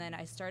then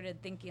I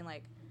started thinking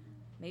like,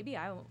 maybe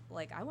I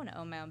want to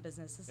own my own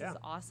business. This is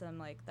awesome.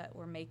 Like that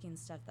we're making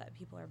stuff that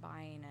people are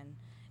buying, and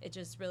it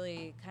just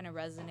really kind of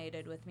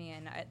resonated with me.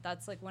 And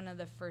that's like one of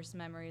the first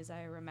memories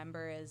I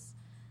remember is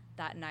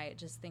that night,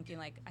 just thinking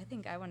like, I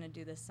think I want to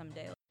do this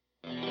someday.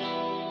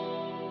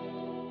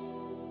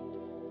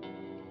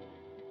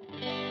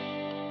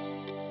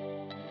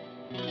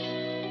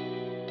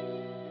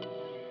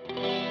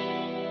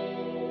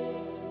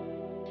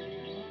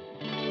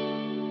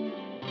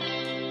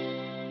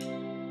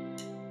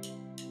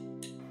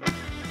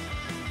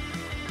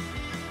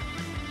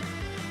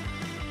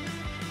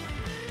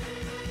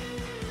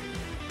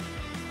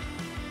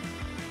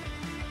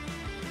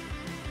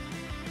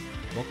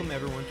 Welcome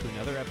everyone to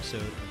another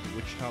episode of the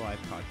Wichita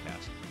Live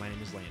Podcast. My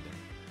name is Landon.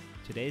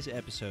 Today's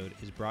episode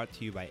is brought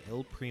to you by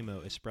Il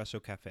Primo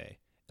Espresso Cafe.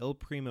 Il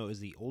Primo is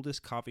the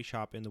oldest coffee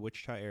shop in the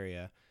Wichita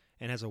area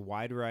and has a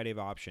wide variety of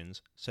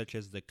options, such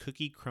as the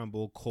Cookie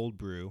Crumble Cold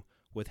Brew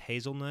with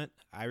hazelnut,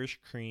 Irish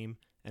cream,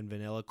 and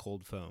vanilla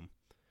cold foam.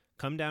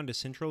 Come down to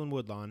Central and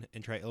Woodlawn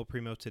and try Il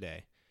Primo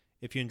today.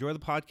 If you enjoy the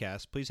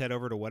podcast, please head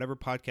over to whatever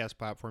podcast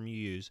platform you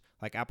use,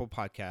 like Apple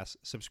Podcasts,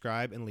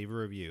 subscribe, and leave a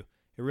review.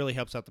 It really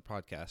helps out the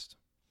podcast.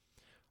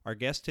 Our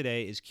guest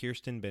today is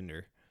Kirsten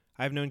Bender.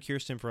 I've known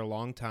Kirsten for a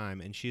long time,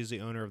 and she is the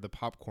owner of the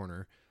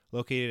Popcorner,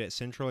 located at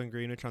Central and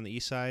Greenwich on the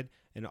east side,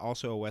 and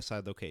also a west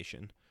side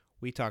location.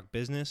 We talk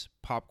business,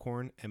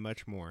 popcorn, and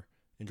much more.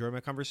 Enjoy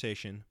my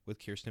conversation with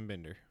Kirsten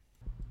Bender.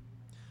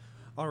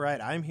 All right,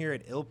 I'm here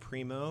at Il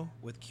Primo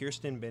with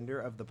Kirsten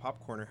Bender of the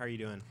Popcorner. How are you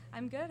doing?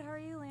 I'm good. How are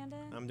you,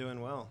 Landon? I'm doing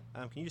well.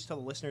 Can you just tell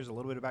the listeners a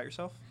little bit about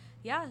yourself?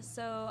 Yeah,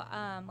 so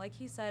like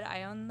he said,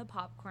 I own the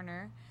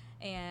Popcorner,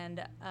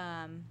 and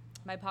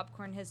my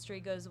popcorn history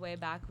goes way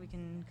back. We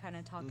can kind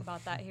of talk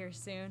about that here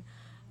soon.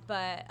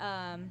 But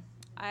I'm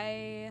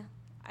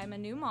a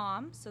new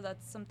mom, so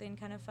that's something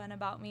kind of fun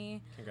about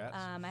me. Congrats.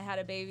 I had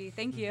a baby,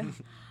 thank you,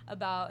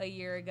 about a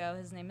year ago.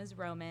 His name is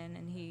Roman,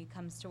 and he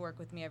comes to work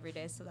with me every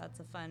day, so that's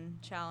a fun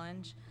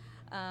challenge.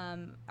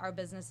 Our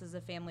business is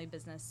a family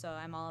business, so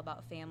I'm all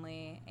about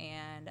family.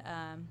 And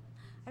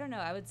I don't know,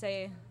 I would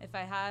say if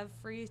I have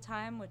free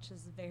time, which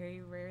is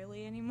very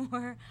rarely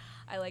anymore,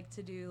 I like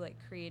to do like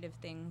creative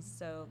things,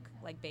 so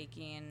like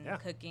baking,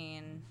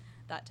 cooking,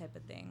 that type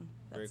of thing.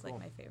 That's Very cool.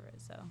 Like my favorite,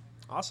 so.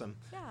 Awesome.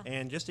 Yeah.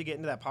 And just to get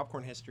into that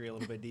popcorn history a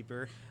little bit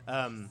deeper,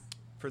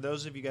 for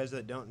those of you guys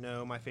that don't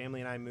know, my family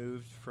and I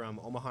moved from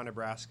Omaha,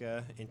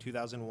 Nebraska in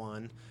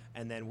 2001,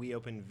 and then we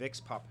opened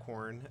Vic's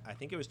Popcorn. I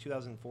think it was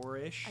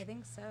 2004-ish. I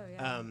think so,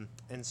 yeah.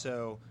 And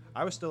so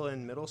I was still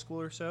in middle school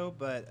or so,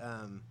 but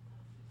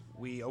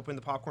we opened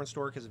the popcorn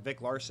store because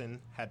Vic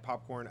Larson had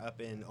popcorn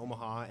up in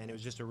Omaha, and it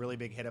was just a really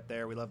big hit up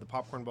there. We loved the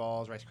popcorn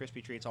balls, Rice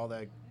Krispie treats, all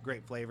the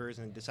great flavors,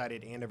 and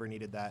decided Andover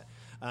needed that.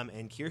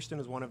 And Kirsten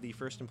was one of the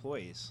first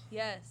employees.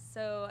 Yes,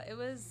 so it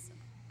was,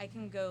 I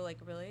can go like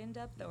really in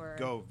depth or?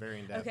 Go very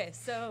in depth. Okay,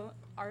 so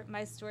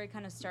my story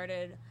kind of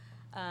started,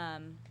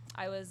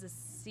 I was a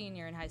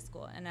senior in high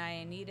school, and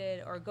I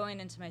needed, or going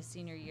into my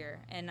senior year,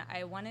 and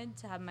I wanted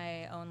to have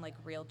my own like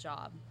real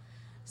job.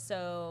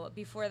 So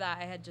before that,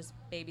 I had just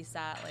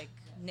babysat like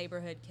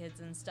neighborhood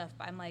kids and stuff.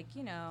 But I'm like,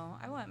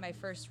 I want my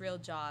first real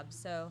job.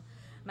 So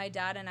my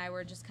dad and I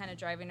were just kind of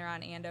driving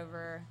around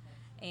Andover,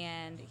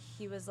 and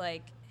he was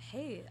like,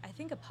 hey, I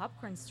think a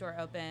popcorn store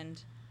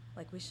opened.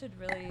 Like, we should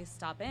really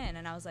stop in.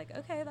 And I was like,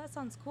 okay, that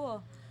sounds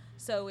cool.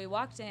 So we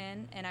walked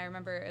in, and I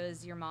remember it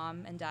was your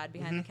mom and dad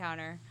behind the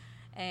counter,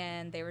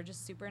 and they were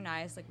just super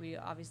nice. Like, we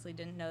obviously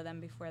didn't know them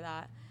before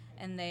that.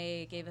 And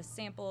they gave us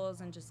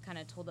samples and just kind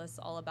of told us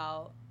all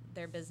about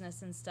their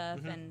business and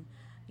stuff. And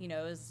it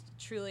was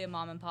truly a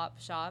mom and pop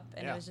shop,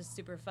 and it was just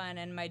super fun.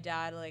 And my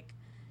dad, like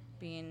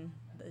being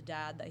the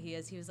dad that he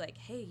is, he was like,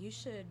 hey, you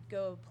should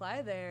go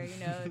apply there,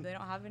 they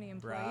don't have any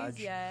employees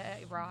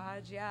yet.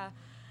 Raj, yeah.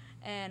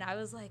 And I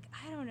was like,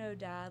 I don't know,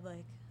 Dad,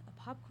 like a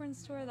popcorn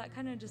store, that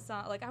kind of just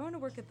sounds like, I want to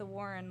work at the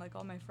Warren, like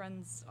all my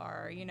friends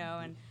are,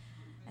 and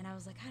I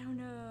was like, I don't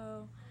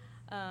know.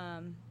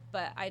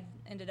 But I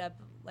ended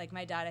up, like,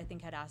 my dad, I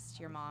think, had asked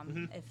your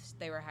mom if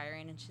they were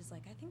hiring, and she's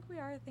like, I think we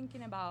are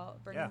thinking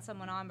about bringing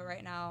someone on, but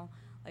right now,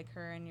 like,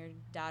 her and your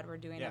dad were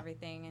doing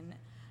everything and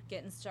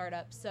getting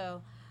startup.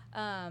 So,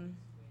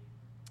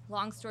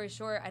 long story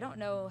short, I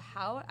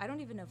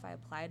don't even know if I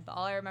applied, but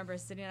all I remember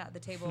is sitting at the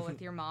table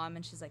with your mom,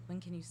 and she's like,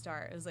 when can you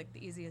start? It was, like,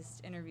 the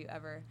easiest interview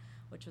ever,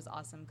 which was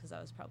awesome because I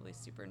was probably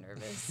super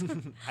nervous.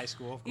 High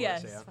school, of course.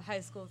 Yes,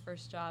 high school,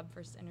 first job,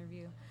 first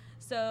interview.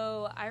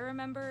 So I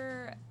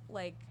remember,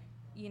 like,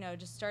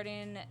 just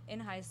starting in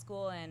high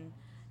school, and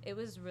it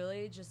was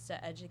really just an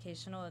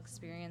educational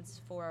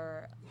experience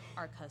for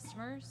our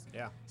customers.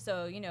 Yeah.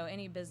 So,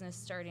 any business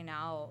starting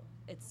out,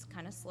 it's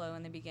kind of slow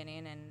in the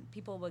beginning, and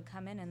people would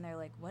come in and they're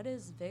like, what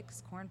is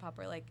Vic's Corn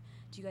Popper? Like,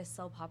 do you guys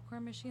sell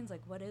popcorn machines?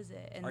 Like, what is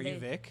it? And you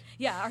Vic?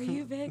 Yeah, are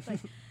you Vic? Like,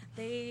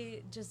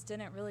 they just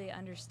didn't really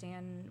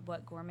understand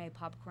what gourmet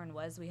popcorn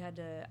was.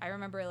 I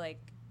remember, like,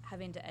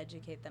 having to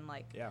educate them.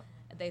 Like,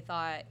 they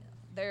thought,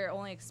 their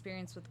only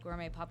experience with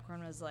gourmet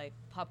popcorn was like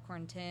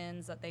popcorn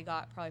tins that they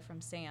got probably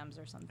from Sam's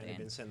or something. And they've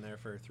been sitting there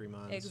for 3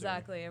 months.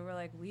 Exactly. And we're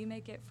like, we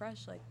make it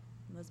fresh, like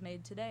was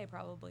made today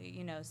probably,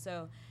 you know.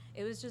 So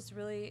it was just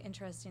really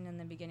interesting in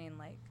the beginning,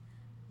 like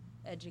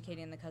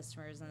educating the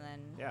customers and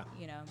then,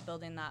 you know,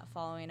 building that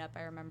following up.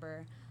 I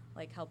remember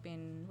like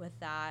helping with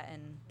that,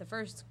 and the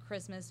first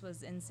Christmas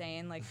was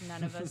insane. Like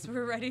none of us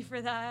were ready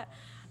for that,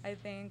 I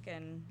think,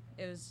 and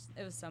it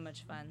was so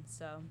much fun.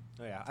 So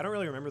I don't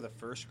really remember the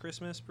first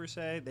Christmas per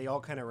se. They all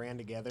kind of ran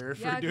together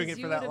for yeah, doing it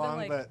for that long,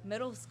 been, like, but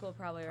middle school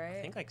probably, right?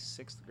 I think like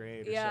 6th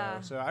grade or so.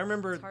 So I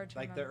remember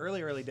like the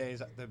early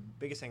days. The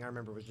biggest thing I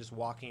remember was just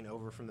walking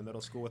over from the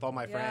middle school with all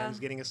my friends,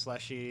 getting a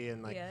slushie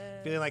and like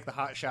feeling like the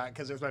hot shot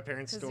because it was my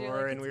parents'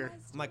 store, like, and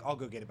I'm like, I'll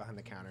go get it behind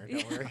the counter.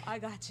 Don't worry. I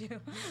got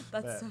you.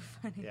 That's so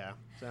funny. Yeah.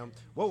 So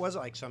what was it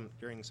like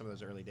during some of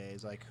those early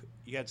days? Like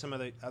you had some of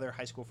the other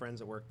high school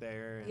friends that worked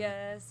there. And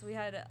yes, we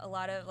had a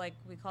lot of, like,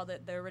 we called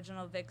it the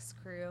original Vic's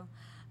crew.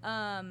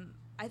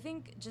 I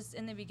think just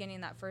in the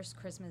beginning, that first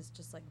Christmas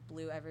just like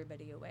blew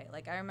everybody away.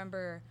 Like I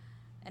remember,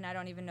 and I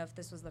don't even know if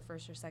this was the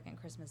first or second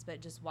Christmas, but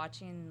just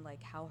watching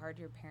like how hard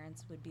your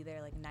parents would be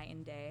there like night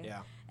and day.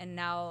 Yeah. And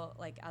now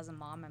like as a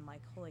mom, I'm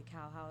like, holy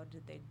cow, how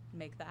did they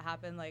make that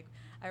happen? Like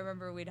I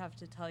remember we'd have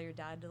to tell your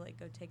dad to like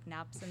go take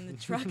naps in the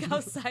truck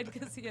outside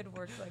because he had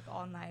worked like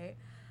all night.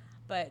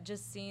 But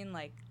just seeing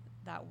like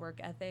that work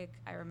ethic,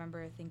 I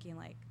remember thinking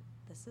like,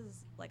 this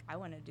is like, I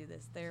want to do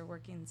this. They're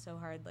working so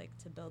hard like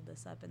to build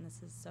this up, and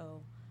this is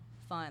so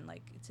fun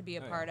like to be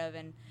a part of.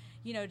 And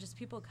you know, just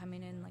people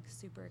coming in like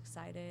super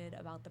excited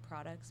about the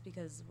products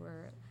because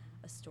we're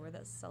a store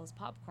that sells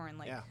popcorn.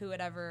 Like who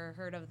had ever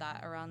heard of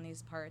that around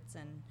these parts?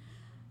 And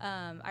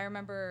I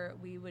remember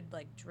we would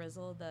like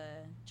drizzle the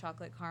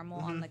chocolate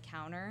caramel on the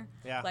counter,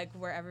 like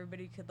where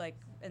everybody could like,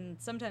 and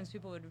sometimes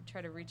people would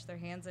try to reach their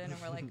hands in,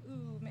 and we're like,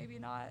 ooh, maybe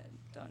not,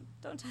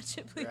 don't touch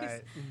it, please.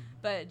 Right.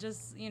 But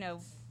just, you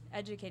know,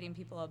 educating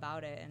people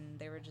about it, and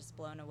they were just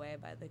blown away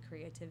by the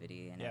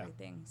creativity and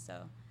everything.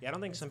 So I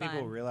don't think some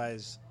people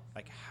realize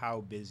like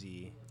how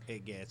busy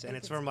it gets, and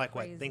it's from like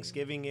crazy. What,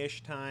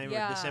 Thanksgiving-ish time,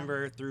 like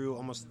December through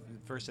almost the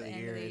first of the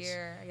year.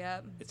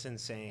 It's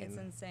insane. It's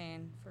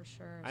insane for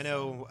sure. I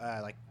know,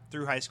 like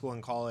through high school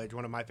and college,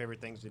 one of my favorite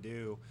things to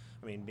do,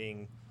 I mean,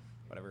 being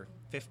whatever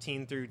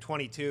 15 through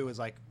 22, is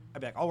like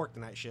I'd be like, I'll work the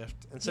night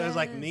shift, and so it was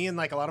like me and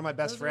like a lot of my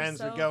best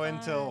friends would go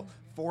until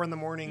 4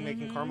 a.m.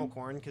 making caramel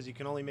corn because you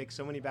can only make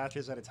so many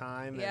batches at a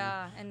time.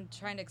 And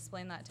trying to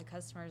explain that to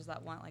customers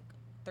that want like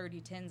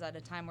 30 tins at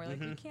a time. We're like,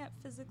 we can't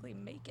physically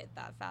make it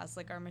that fast.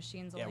 Like our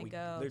machines only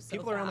go so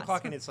people are on the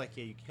clock, and it's like,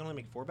 you can only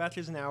make 4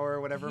 batches an hour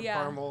or whatever of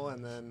caramel,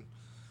 and then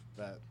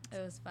that.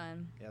 It was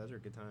fun. Yeah, those are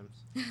good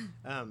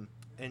times.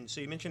 And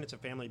so you mentioned it's a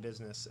family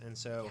business, and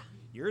so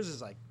yours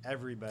is like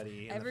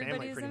everybody in the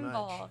family pretty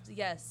involved. Much.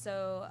 Yes.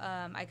 So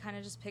I kind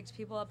of just picked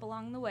people up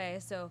along the way.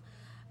 So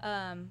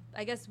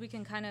I guess we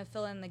can kind of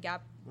fill in the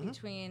gap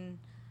between.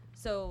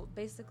 So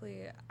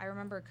basically, I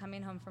remember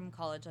coming home from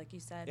college, like you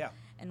said,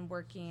 and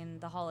working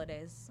the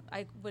holidays.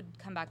 I would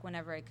come back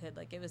whenever I could.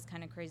 Like, it was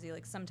kind of crazy.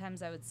 Like,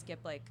 sometimes I would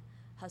skip, like,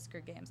 Husker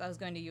games. I was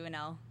going to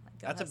UNL.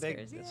 Like, that's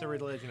a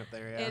religion up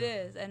there, It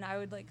is. And I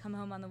would, like, come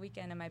home on the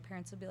weekend, and my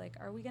parents would be like,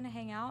 are we going to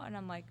hang out? And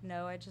I'm like,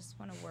 no, I just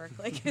want to work.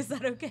 Like, is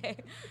that okay?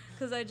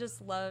 Because I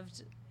just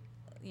loved,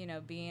 you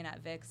know, being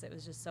at Vic's. It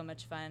was just so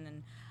much fun.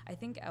 And I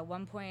think at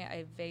one point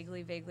I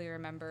vaguely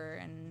remember,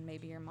 and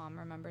maybe your mom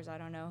remembers, I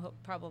don't know,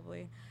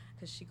 probably,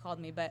 because she called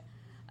me. But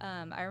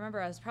I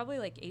remember I was probably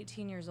like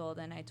 18 years old,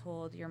 and I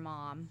told your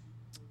mom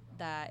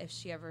that if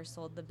she ever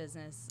sold the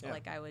business,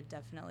 like I would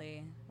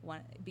definitely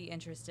be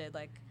interested,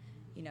 like,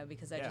 you know,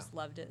 because I just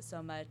loved it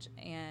so much.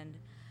 And,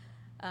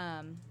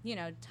 you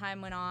know,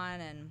 time went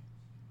on, and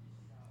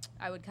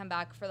I would come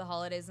back for the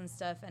holidays and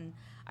stuff. And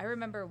I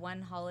remember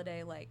one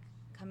holiday, like,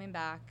 coming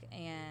back,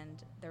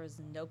 and there was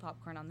no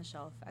popcorn on the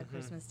shelf at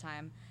Christmas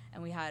time,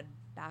 and we had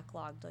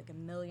backlogged like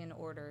 1 million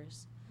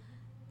orders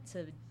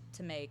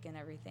to make and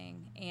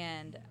everything.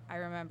 And I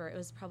remember it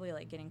was probably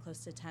like getting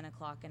close to 10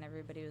 o'clock, and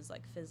everybody was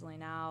like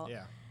fizzling out.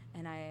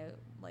 And I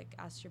like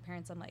asked your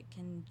parents, I'm like,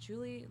 can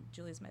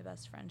Julie's my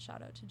best friend,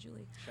 shout out to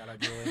Julie. Shout out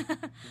Julie.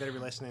 You better be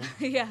listening.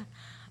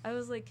 I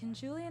was like, can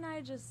Julie and I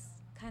just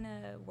kind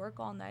of work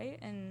all night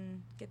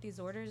and get these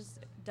orders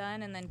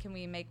done, and then can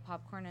we make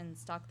popcorn and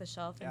stock the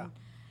shelf? And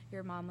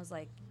your mom was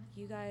like,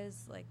 you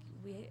guys, like,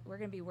 we're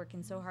gonna be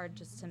working so hard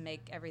just to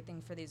make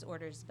everything for these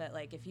orders, but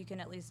like if you can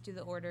at least do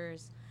the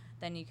orders,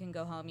 then you can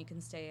go home, you can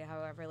stay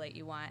however late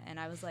you want. And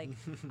I was like,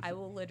 I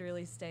will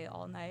literally stay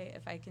all night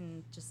if I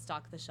can just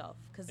stock the shelf,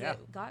 because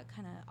it got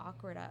kind of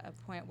awkward at a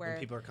point where when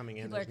people are coming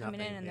in,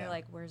 and they're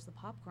like, where's the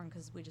popcorn,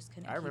 because we just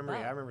couldn't keep up.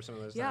 I remember some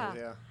of those times.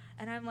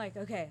 And I'm like,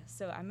 okay,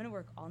 so I'm gonna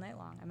work all night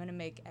long, I'm gonna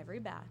make every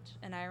batch.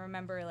 And I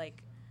remember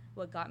like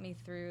what got me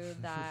through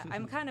that,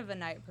 I'm kind of a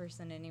night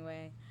person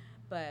anyway,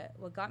 but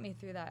what got me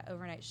through that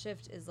overnight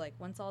shift is like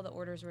once all the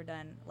orders were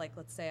done, like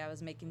let's say I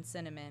was making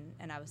cinnamon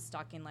and I was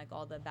stocking like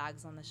all the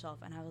bags on the shelf,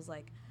 and I was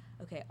like,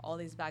 okay, all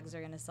these bags are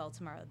going to sell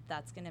tomorrow.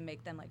 That's going to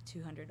make them like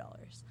 $200.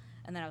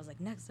 And then I was like,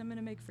 next I'm going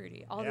to make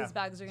fruity. All these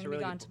bags are going to be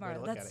gone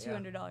tomorrow. That's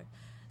 $200.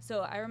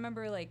 So I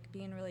remember like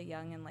being really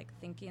young and like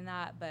thinking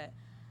that, but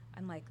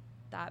I'm like,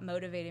 that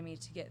motivated me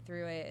to get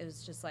through it. It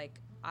was just like,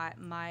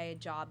 my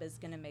job is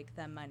going to make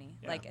them money.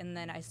 Like, and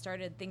then I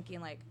started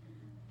thinking like,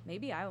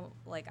 maybe I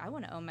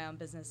want to own my own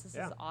business. This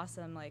is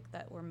awesome. Like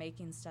that we're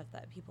making stuff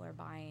that people are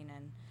buying,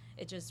 and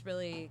it just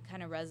really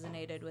kind of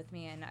resonated with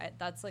me. And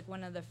that's like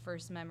one of the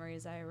first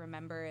memories I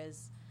remember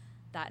is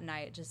that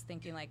night, just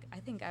thinking like, I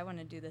think I want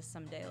to do this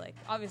someday. Like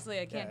obviously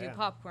I can't do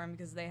popcorn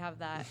because they have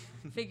that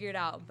figured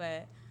out,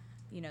 but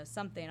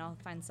I'll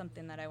find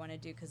something that I want to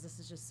do because this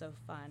is just so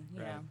fun, you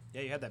know?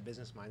 Yeah, you had that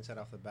business mindset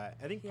off the bat.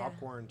 I think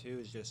popcorn, too,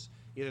 is just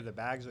either the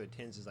bags or the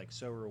tins is, like,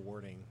 so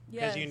rewarding.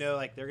 Because,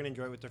 like, they're going to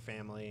enjoy it with their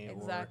family.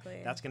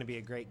 Exactly. Or that's going to be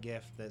a great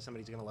gift that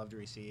somebody's going to love to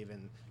receive.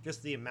 And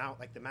just the amount,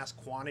 like, the mass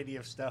quantity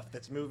of stuff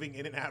that's moving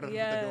in and out of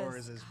the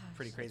doors is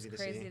pretty crazy to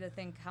see. It's crazy to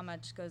think how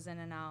much goes in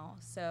and out.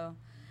 So,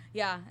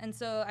 yeah. And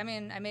so, I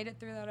mean, I made it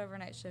through that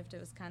overnight shift. It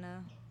was kind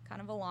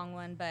of a long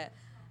one, but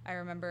I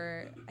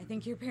remember, I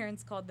think your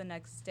parents called the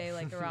next day,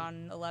 like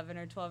around 11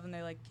 or 12, and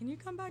they're like, "Can you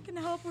come back and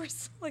help? We're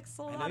like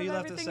sold out of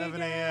everything again." I know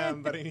you left at 7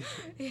 a.m., buddy.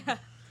 Yeah,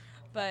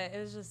 but it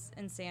was just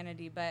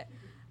insanity. But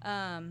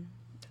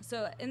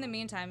so in the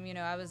meantime,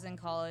 I was in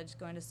college,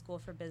 going to school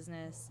for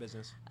business.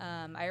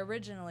 I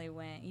originally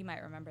went. You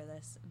might remember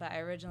this, but I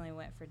originally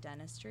went for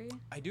dentistry.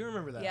 I do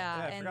remember that.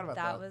 Yeah, I forgot about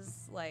that. That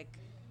was like,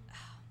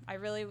 I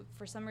really,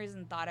 for some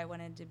reason, thought I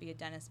wanted to be a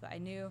dentist, but I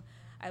knew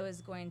I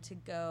was going to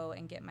go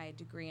and get my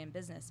degree in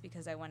business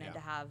because I wanted to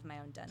have my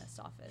own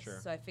dentist office.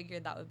 So I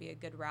figured that would be a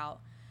good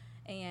route.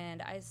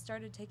 And I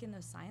started taking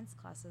those science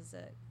classes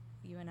at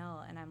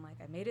UNL, and I'm like,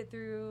 I made it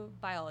through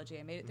biology.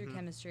 I made it through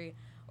chemistry.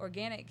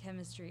 Organic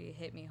chemistry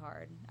hit me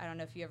hard. I don't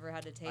know if you ever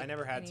had to take it. I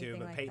never had to,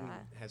 but like Peyton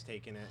has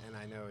taken it, and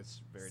I know it's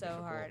very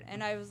difficult. So hard.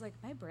 And I was like,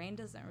 my brain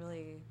doesn't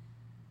really,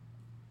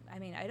 I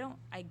mean,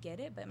 I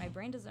get it, but my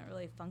brain doesn't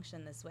really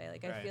function this way.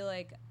 Like, I feel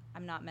like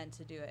I'm not meant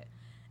to do it.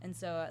 And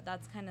so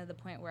that's kind of the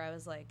point where I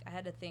was like, I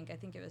had to think, I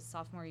think it was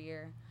sophomore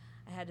year,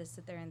 I had to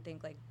sit there and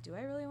think, like, do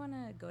I really want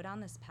to go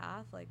down this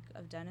path, like,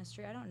 of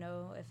dentistry? I don't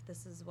know if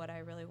this is what I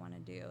really want to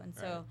do. And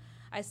so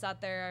I sat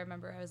there. I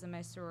remember I was in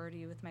my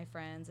sorority with my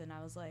friends, and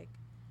I was like,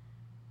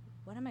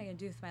 what am I going to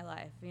do with my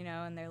life,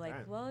 And they're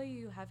like, well,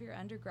 you have your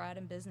undergrad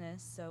in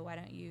business, so why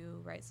don't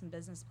you write some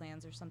business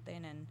plans or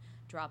something and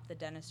drop the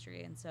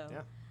dentistry? And so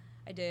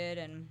I did,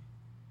 and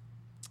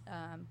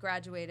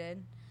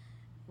graduated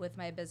with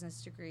my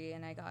business degree,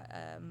 and I got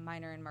a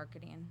minor in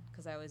marketing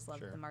because I always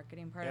loved the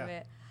marketing part of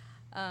it.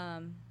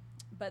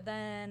 But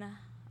then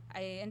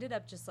I ended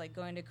up just like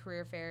going to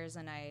career fairs,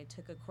 and I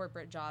took a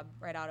corporate job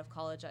right out of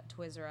college at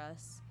Toys R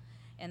Us,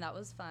 and that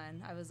was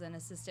fun. I was an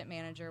assistant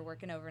manager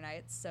working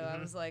overnights, so I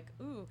was like,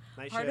 ooh,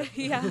 night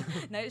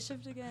shift. Night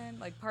shift again.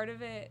 Like part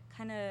of it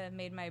kind of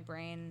made my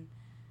brain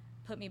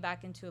put me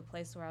back into a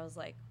place where I was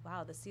like,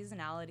 wow, the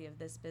seasonality of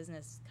this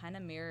business kind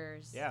of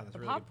mirrors the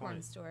really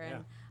popcorn store.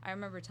 And I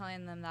remember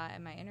telling them that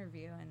in my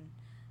interview, and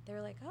they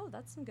were like, oh,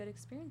 that's some good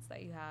experience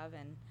that you have.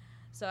 And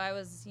so I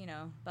was,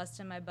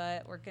 busting my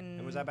butt working.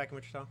 And was that back in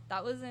Wichita?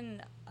 That was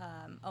in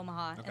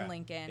Omaha and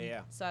Lincoln.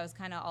 So I was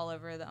kind of all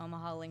over the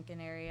Omaha,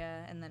 Lincoln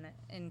area, and then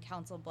in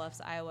Council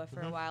Bluffs, Iowa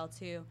for a while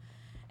too.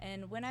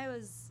 And when I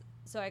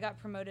got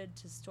promoted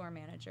to store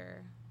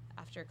manager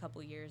after a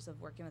couple years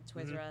of working with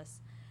Toys R Us.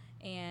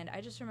 And I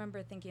just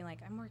remember thinking, like,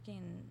 I'm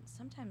working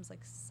sometimes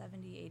like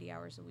 70, 80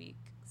 hours a week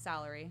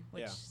salary,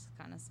 which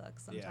kind of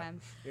sucks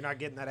sometimes. You're not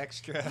getting that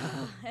extra.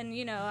 And,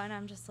 and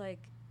I'm just like,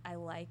 I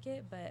like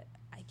it, but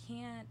I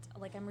can't,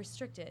 like, I'm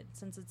restricted.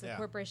 Since it's a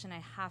corporation,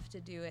 I have to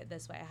do it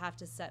this way. I have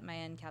to set my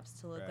end caps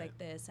to look like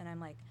this. And I'm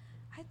like,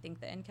 I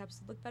think the end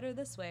caps would look better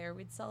this way, or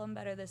we'd sell them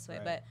better this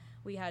way. But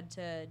we had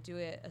to do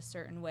it a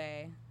certain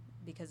way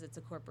because it's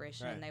a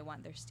corporation and they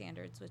want their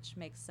standards, which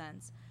makes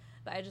sense.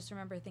 But I just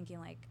remember thinking,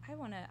 like,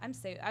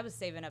 I was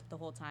saving up the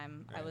whole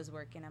time I was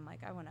working. I'm like,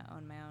 I want to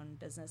own my own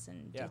business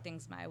and do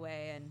things my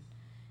way and,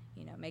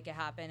 make it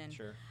happen. And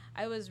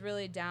I was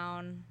really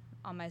down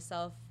on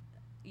myself,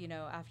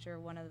 after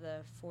one of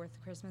the fourth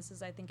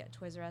Christmases, I think, at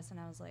Toys R Us. And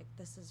I was like,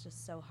 this is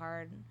just so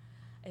hard.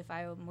 If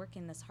I'm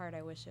working this hard,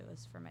 I wish it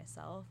was for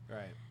myself.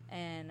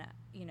 And,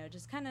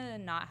 just kind of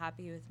not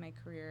happy with my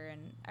career.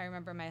 And I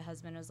remember my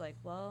husband was like,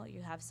 well,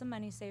 you have some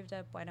money saved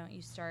up. Why don't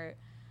you start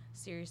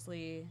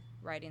seriously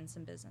writing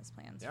some business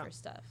plans for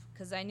stuff?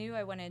 Because I knew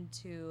I wanted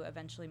to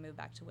eventually move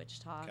back to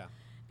Wichita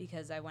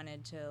because I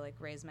wanted to like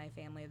raise my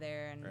family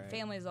there, and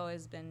family's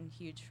always been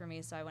huge for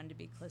me, so I wanted to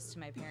be close to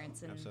my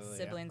parents and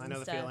siblings and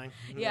stuff. I know the feeling.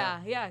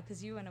 Yeah,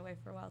 because you went away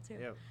for a while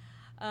too.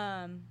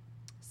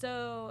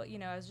 So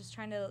I was just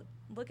trying to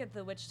look at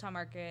the Wichita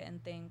market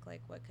and think,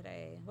 like, what could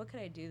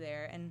I do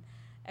there? And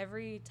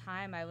every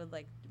time I would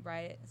like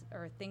write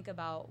or think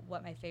about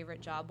what my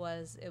favorite job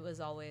was, it was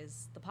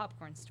always the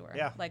popcorn store.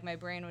 Like my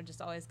brain would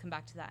just always come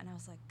back to that, and I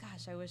was like,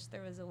 gosh, I wish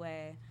there was a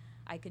way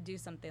I could do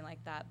something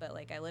like that. But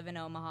like I live in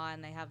Omaha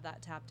and they have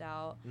that tapped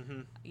out.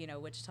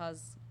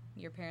 Wichita's,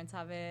 your parents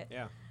have it.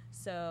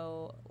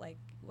 so like,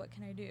 what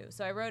can I do?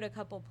 So I wrote a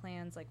couple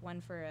plans, like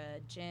one for a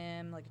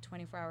gym, like a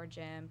 24-hour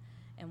gym,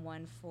 and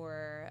one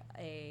for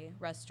a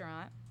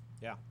restaurant.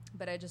 Yeah.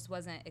 But I just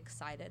wasn't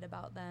excited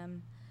about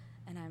them.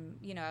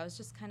 And I was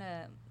just kind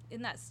of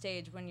in that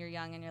stage when you're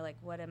young and you're like,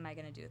 what am I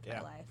going to do with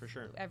my life? For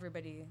sure.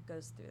 Everybody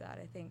goes through that,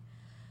 I think.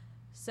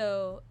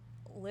 So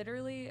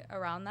literally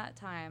around that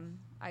time,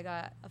 I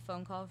got a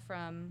phone call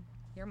from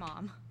your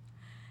mom,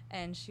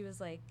 and she was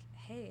like,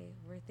 hey,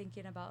 we're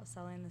thinking about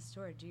selling the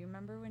store. Do you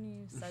remember when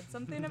you said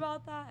something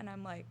about that? And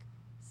I'm like,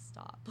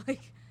 stop.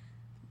 Like,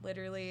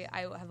 literally,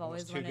 I have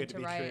always wanted to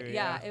write. True,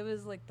 yeah, it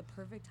was like the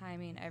perfect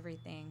timing,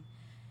 everything.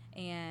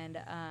 And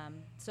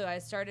so I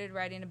started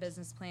writing a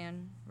business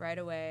plan right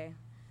away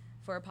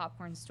for a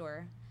popcorn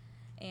store.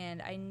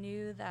 And I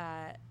knew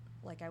that,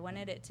 like, I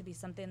wanted it to be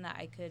something that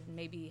I could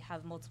maybe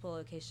have multiple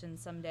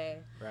locations someday.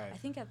 Right. I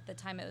think at the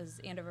time it was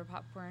Andover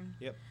Popcorn.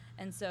 Yep.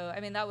 And so, I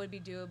mean, that would be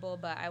doable,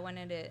 but I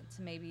wanted it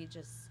to maybe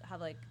just have,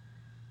 like,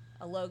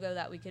 a logo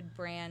that we could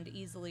brand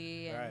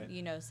easily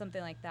and,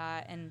 something like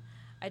that. And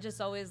I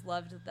just always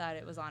loved that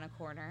it was on a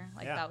corner.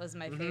 Like, that was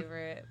my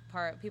favorite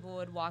part. People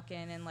would walk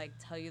in and, like,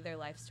 tell you their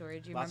life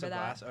story. Do you remember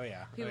that? Glass. Oh,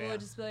 yeah. People would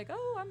just be like,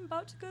 oh, I'm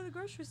about to go to the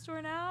grocery store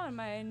now, and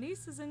my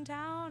niece is in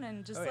town,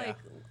 and just,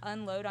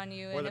 unload on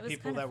you. Or and the it was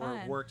people kind of that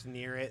fun. worked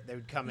near it, they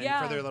would come in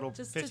for their little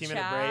 15-minute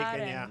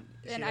break.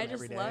 And I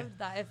just loved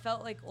that. It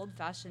felt, like,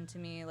 old-fashioned to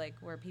me, like,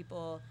 where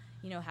people,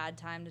 had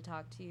time to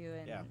talk to you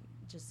and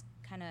just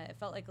kind of, it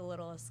felt like a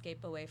little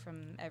escape away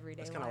from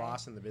everyday life. It's kind of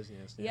lost in the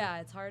business. Yeah,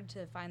 it's hard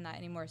to find that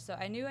anymore. So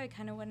I knew I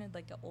kind of wanted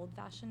like an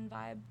old-fashioned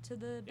vibe to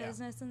the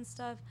business and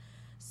stuff.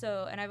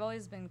 So, and I've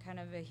always been kind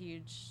of a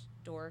huge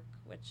dork,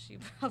 which you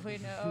probably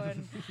know.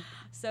 And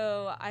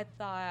so I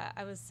thought,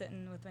 I was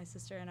sitting with my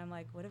sister and I'm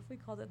like, what if we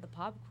called it the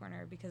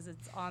Popcorner, because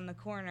it's on the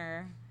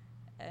corner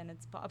and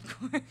it's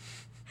popcorn.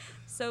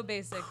 So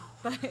basic,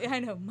 but I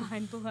know,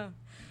 mind blown.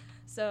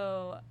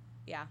 So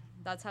yeah,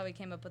 that's how we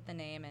came up with the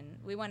name, and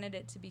we wanted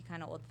it to be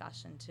kind of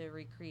old-fashioned to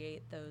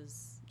recreate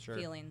those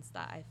feelings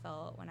that I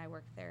felt when I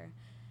worked there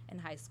in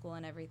high school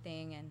and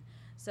everything. And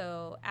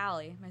so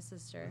Allie, my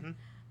sister,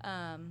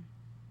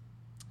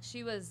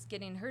 she was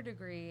getting her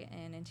degree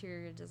in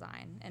interior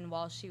design, and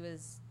while she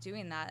was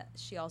doing that,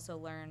 she also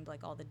learned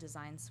like all the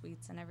design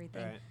suites and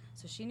everything. Right.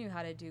 So she knew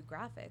how to do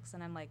graphics,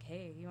 and I'm like,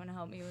 hey, you want to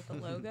help me with the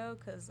logo?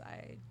 Because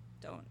I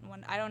don't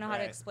know how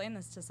to explain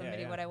this to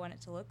somebody what I want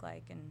it to look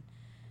like. And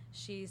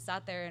she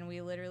sat there and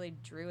we literally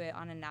drew it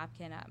on a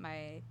napkin at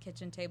my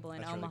kitchen table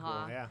in Omaha. Really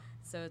cool, yeah.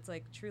 So it's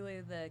like truly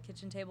the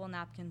kitchen table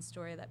napkin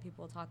story that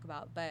people talk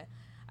about. But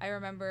I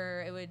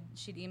remember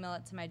she'd email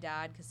it to my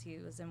dad because he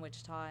was in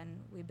Wichita,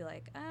 and we'd be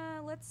like,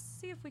 let's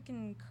see if we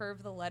can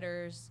curve the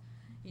letters,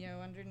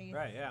 underneath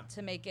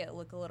to make it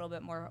look a little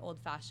bit more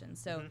old-fashioned.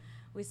 So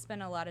we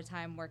spent a lot of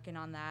time working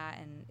on that,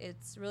 and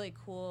it's really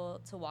cool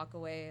to walk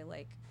away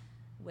like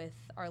with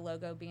our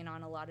logo being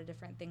on a lot of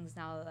different things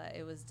now that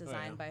it was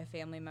designed by a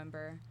family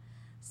member.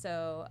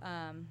 So,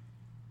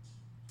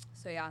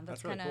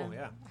 that's really kind of cool,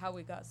 how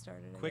we got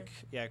started. Quick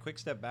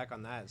step back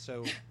on that.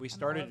 So we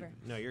started.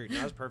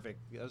 That was perfect.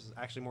 That was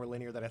actually more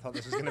linear than I thought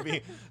this was going to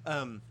be.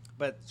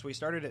 But so we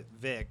started at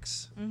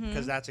Vic's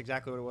because that's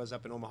exactly what it was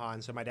up in Omaha.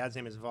 And so my dad's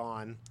name is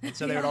Vaughn, and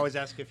so they would always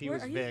ask if he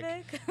was Vic,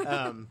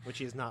 which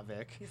he is not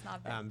Vic. He's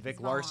not Vic. Vic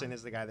Larson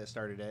is the guy that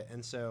started it,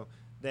 and so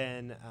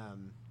then.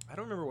 I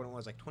don't remember when it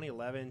was, like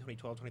 2011,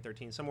 2012,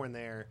 2013, somewhere in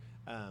there.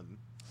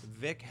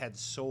 Vic had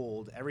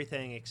sold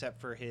everything except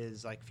for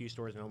his like few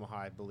stores in Omaha,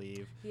 I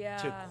believe,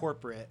 to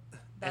corporate.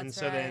 And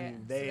so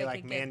then they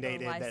like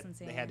mandated that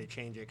they had to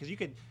change it, because you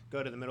could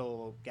go to the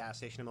middle gas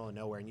station in the middle of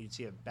nowhere and you'd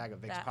see a bag of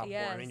Vic's popcorn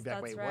and you'd be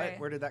like, wait, what?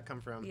 Where did that come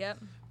from? Yep.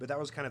 But that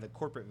was kind of the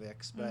corporate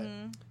Vic's. But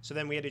so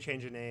then we had to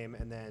change the name,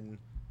 and then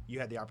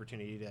you had the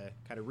opportunity to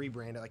kind of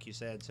rebrand it, like you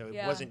said. So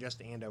it wasn't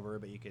just Andover,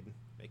 but you could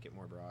make it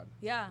more broad.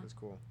 Yeah. It was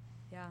cool.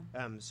 Yeah.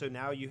 So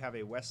now you have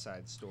a West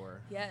Side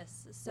store.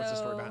 Yes. So what's the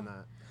story behind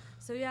that?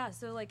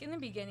 So like in the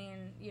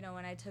beginning,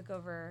 when I took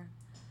over,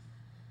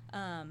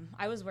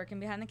 I was working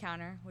behind the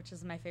counter, which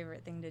is my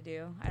favorite thing to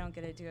do. I don't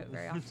get to do it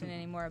very often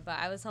anymore, but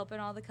I was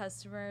helping all the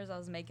customers. I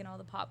was making all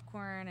the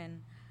popcorn,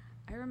 and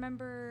I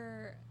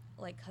remember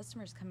like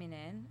customers coming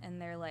in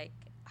and they're like,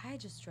 I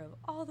just drove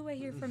all the way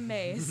here from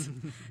Mays.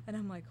 And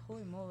I'm like,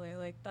 holy moly,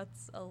 like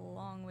that's a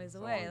long ways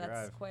away.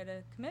 That's quite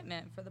a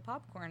commitment for the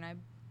popcorn.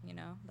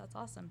 That's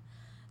awesome.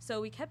 So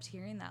we kept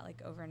hearing that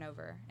like over and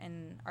over.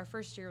 And our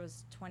first year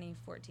was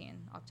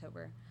 2014,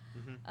 October.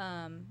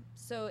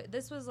 So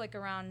this was like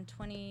around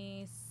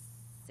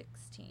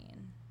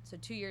 2016. So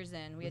 2 years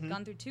in, we had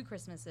gone through 2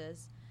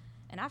 Christmases.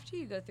 And after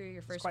you go through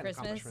your first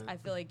Christmas, I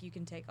feel like you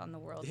can take on the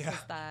world,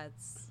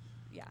 because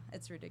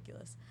it's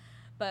ridiculous.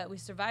 But we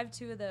survived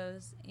 2 of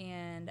those.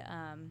 And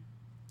I'm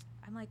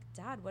like,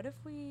 Dad, what if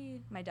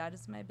my dad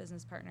is my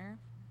business partner,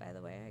 by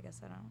the way. I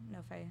guess I don't know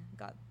if I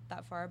got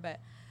that far, but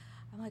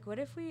I'm like, what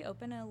if we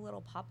open a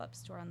little pop-up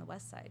store on the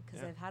west side?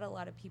 Because I've had a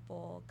lot of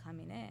people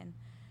coming in.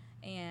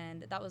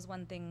 And that was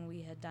one thing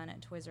we had done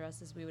at Toys R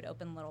Us, is we would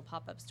open little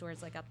pop-up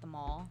stores like at the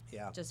mall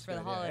just for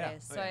the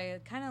holidays. So I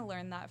kind of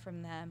learned that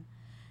from them.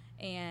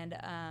 And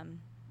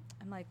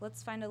I'm like,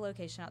 let's find a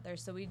location out there.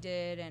 So we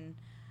did, and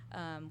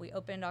we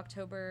opened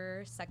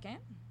October 2nd.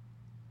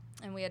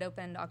 And we had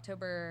opened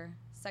October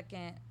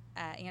 2nd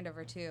at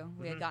Andover, too.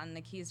 We had gotten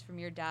the keys from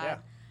your dad. Yeah.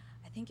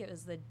 I think it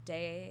was the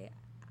day,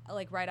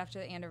 like right after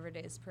the Andover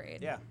Days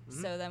parade. Yeah.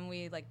 So then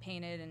we like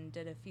painted and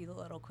did a few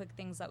little quick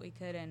things that we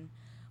could, and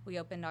we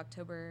opened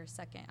October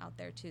 2nd out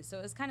there, too. So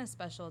it was kind of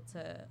special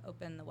to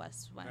open the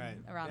West one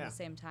around the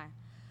same time.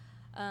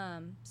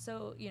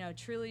 So, you know,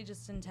 truly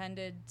just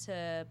intended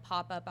to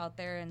pop up out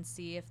there and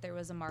see if there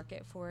was a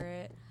market for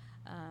it,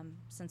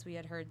 since we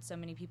had heard so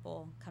many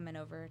people coming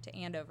over to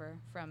Andover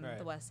from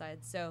the west side.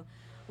 So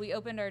we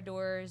opened our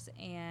doors,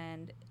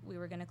 and we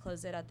were going to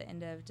close it at the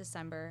end of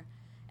December.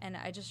 And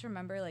I just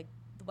remember, like,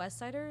 the West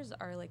Siders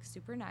are, like,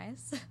 super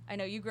nice. I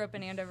know you grew up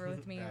in Andover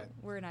with me.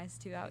 We're nice,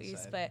 too, out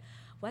east. But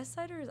West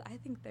Siders, I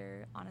think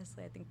they're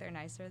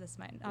nicer. This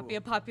might not be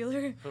a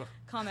popular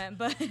comment,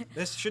 but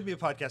this should be a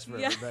podcast for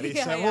everybody.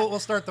 Yeah, so we'll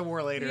start the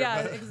war later.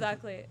 Yeah,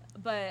 exactly.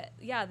 But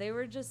yeah, they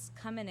were just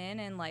coming in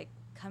and like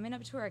coming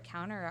up to our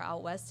counter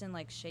out west and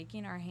like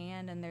shaking our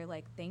hand, and they're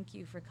like, "Thank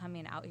you for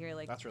coming out here.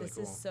 Like, that's really this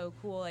cool. is so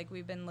cool. Like,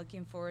 we've been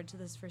looking forward to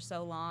this for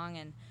so long."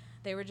 And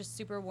they were just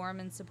super warm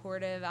and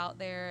supportive out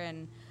there.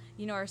 And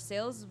you know, our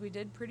sales, we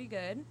did pretty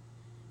good,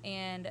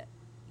 and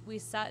we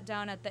sat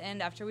down at the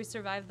end after we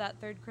survived that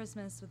third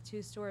Christmas with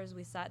 2 stores.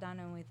 We sat down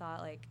and we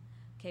thought, like,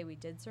 okay, we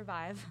did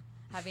survive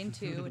having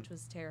 2, which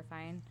was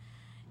terrifying.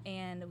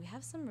 And we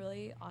have some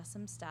really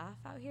awesome staff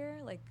out here,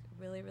 like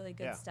really, really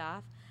good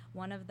staff.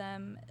 One of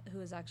them,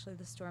 who is actually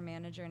the store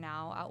manager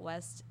now out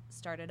west,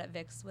 started at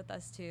Vic's with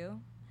us too.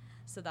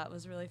 So that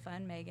was really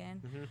fun,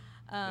 Megan.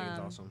 Megan's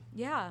awesome.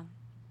 Yeah.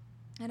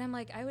 And I'm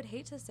like, I would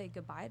hate to say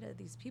goodbye to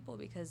these people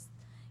because,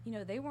 you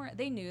know,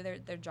 they knew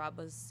their job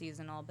was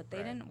seasonal, but they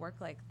didn't work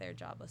like their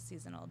job was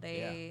seasonal.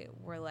 They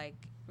were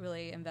like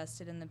really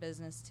invested in the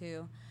business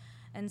too.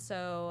 And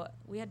so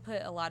we had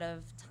put a lot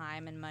of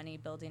time and money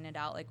building it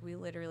out. Like, we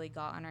literally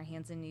got on our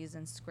hands and knees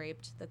and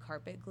scraped the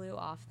carpet glue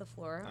off the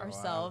floor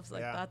ourselves. Wow.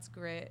 Like, that's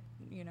great.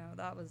 You know,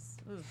 it's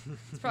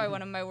probably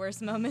one of my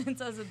worst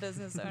moments as a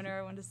business owner.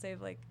 I wanted to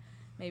save like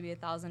maybe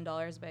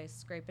 $1,000 by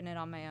scraping it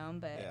on my own,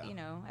 but you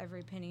know,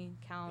 every penny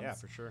counts. Yeah,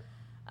 for sure.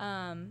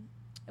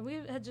 And we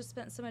had just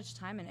spent so much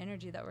time and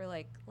energy that we're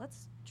like,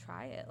 let's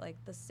try it. Like,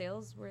 the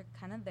sales were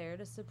kind of there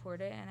to support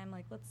it, and I'm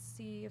like, let's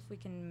see if we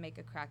can make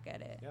a crack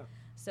at it. Yeah.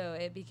 So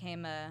it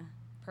became a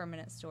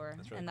permanent store,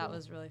 and that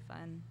was really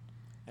fun.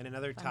 And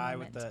another tie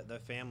moment with the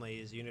family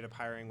is you ended up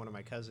hiring one of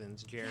my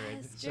cousins, Jared.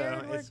 Yes,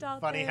 Jared so it's out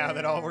funny there. how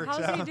that all works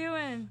out. How's he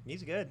doing?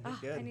 He's good. He's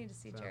good. I need to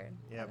see Jared.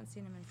 I haven't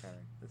seen him in forever.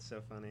 It's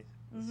so funny.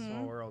 It's a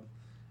small world.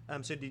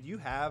 So did you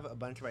have a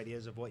bunch of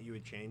ideas of what you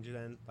would change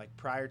then? Like,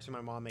 prior to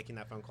my mom making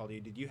that phone call to you,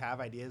 did you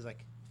have ideas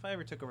like, if I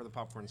ever took over the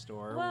popcorn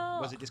store, or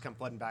was it just come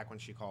flooding back when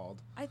she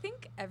called? I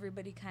think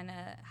everybody kind of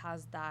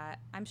has that.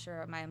 I'm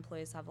sure my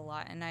employees have a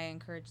lot, and I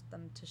encourage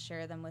them to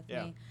share them with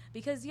me.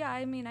 Because,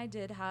 I mean, I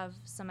did have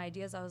some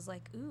ideas. I was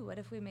like, ooh, what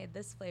if we made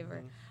this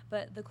flavor?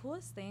 But the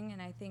coolest thing,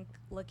 and I think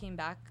looking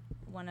back,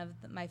 one of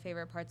my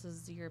favorite parts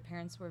was your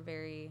parents were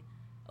very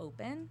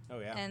open. Oh,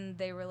 yeah. And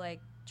they were like,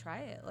 try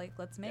it. Like,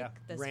 let's make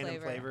this random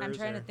flavor. Flavors I'm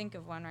trying to think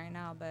of one right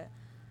now, but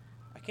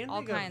I can't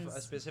think of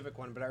a specific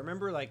one, but I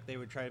remember, like, they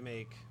would try to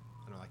make,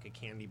 I don't know, like a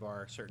candy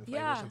bar, certain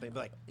flavor or something. But,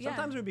 like,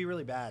 sometimes it would be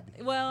really bad.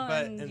 Well,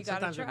 and you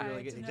sometimes gotta try it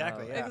would be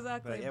really good.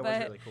 Exactly. But it was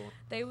really cool.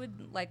 They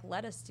would, like,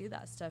 let us do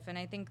that stuff, and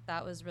I think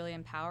that was really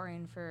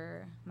empowering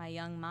for my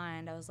young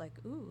mind. I was like,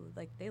 ooh,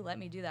 like, they let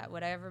me do that.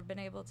 Would I ever been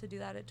able to do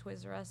that at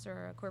Toys R Us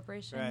or a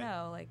corporation?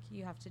 No. Like,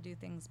 you have to do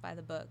things by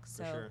the book.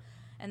 So, for sure.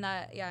 And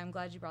that, I'm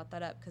glad you brought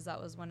that up, because that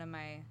was one of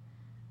my,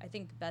 I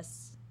think,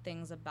 best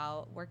things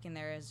about working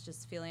there is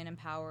just feeling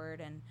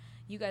empowered. And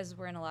you guys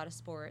were in a lot of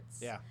sports.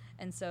 Yeah.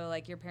 And so,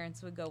 like, your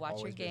parents would go watch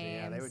Always your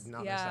games. Yeah, they would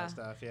not miss that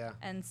stuff,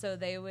 And so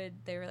they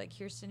were like,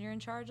 Kirsten, you're in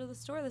charge of the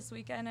store this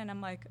weekend. And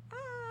I'm like,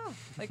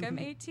 like, I'm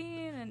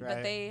 18. And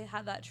But they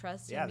had that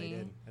trust in me. They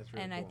did. That's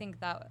really cool. I think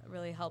that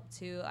really helped,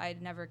 too.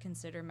 I'd never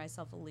considered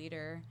myself a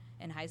leader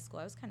in high school.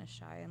 I was kind of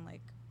shy and,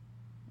 like,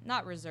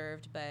 not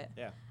reserved, but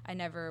I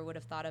never would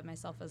have thought of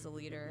myself as a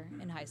leader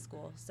in high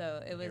school.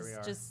 So it was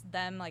just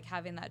them, like,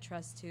 having that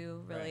trust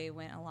too really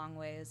went a long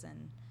ways,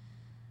 and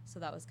so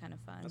that was kind of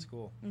fun. That's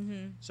cool.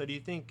 So do you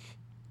think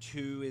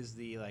 2 is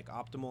the, like,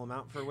 optimal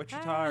amount for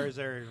Wichita, or is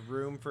there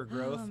room for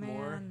growth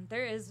more?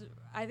 There is.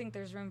 I think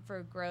there's room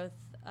for growth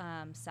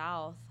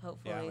south,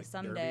 hopefully, like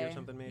someday. Derby or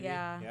something maybe?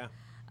 Yeah.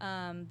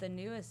 The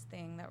newest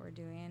thing that we're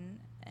doing,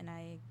 and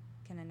I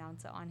can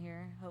announce it on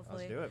here,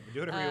 hopefully. Let's do it. Do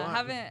whatever you want.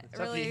 Haven't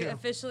really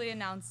officially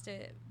announced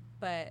it,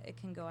 but it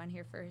can go on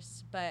here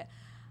first. But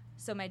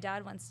so my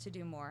dad wants to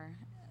do more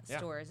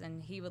stores,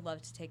 and he would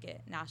love to take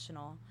it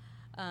national.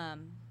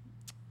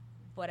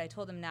 What I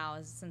told him now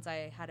is, since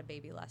I had a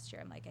baby last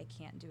year, I'm like, I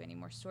can't do any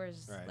more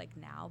stores like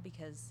now,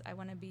 because I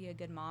want to be a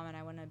good mom, and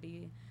I want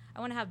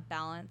to have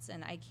balance,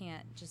 and I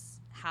can't just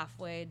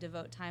halfway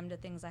devote time to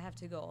things. I have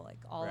to go like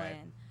all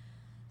in.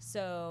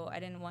 So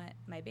I didn't want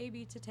my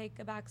baby to take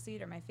a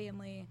backseat or my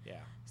family. Yeah.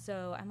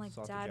 So I'm like, It's a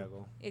lot to Dad,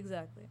 juggle.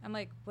 exactly. I'm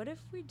like, what if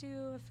we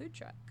do a food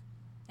truck?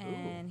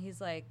 And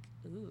he's like,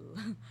 ooh.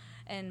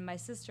 And my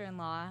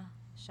sister-in-law,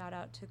 shout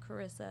out to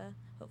Carissa,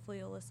 hopefully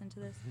you'll listen to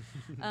this.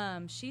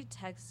 She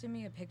texted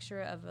me a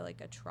picture of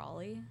like a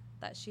trolley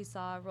that she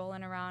saw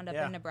rolling around up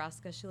in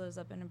Nebraska. She lives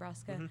up in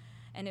Nebraska.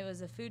 And it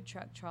was a food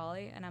truck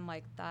trolley. And I'm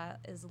like,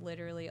 that is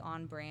literally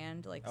on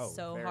brand, like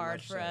so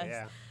hard for us.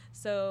 Yeah.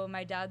 So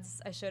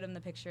I showed him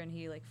the picture and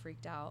he like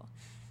freaked out.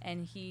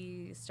 And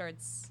he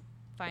starts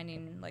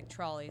finding like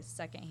trolleys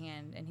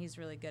secondhand, and he's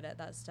really good at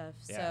that stuff.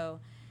 Yeah. So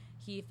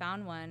he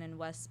found one in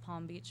West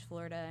Palm Beach,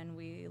 Florida, and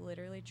we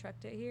literally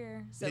trucked it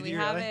here. So Did we you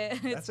have really? it.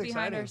 It's That's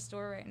behind our exciting.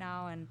 store right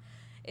now, and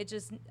it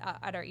just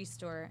at our East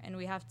store, and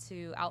we have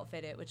to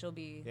outfit it, which will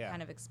be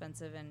kind of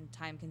expensive and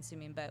time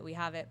consuming, but we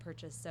have it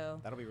purchased.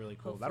 So that'll be really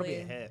cool. That'll be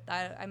a hit.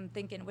 I'm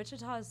thinking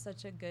Wichita is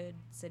such a good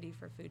city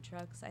for food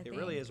trucks. I think It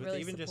really is. With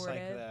even just like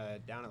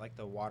supportive. down at like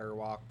the Water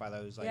Walk by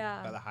those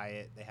by the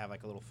Hyatt, they have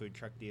like a little food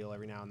truck deal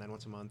every now and then,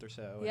 once a month or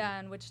so. Yeah,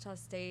 and Wichita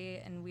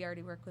State, and we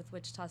already work with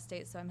Wichita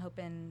State, so I'm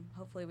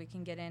hopefully we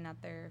can get in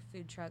at their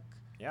food truck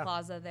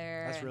plaza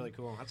there. That's really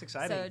cool. That's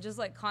exciting. So just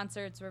like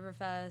concerts,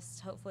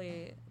 Riverfest,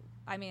 hopefully.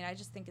 I mean, I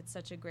just think it's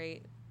such a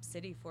great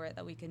city for it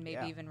that we can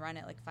maybe even run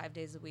it like 5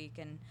 days a week,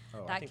 and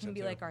that can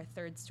be like our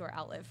third store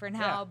outlet for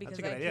now, because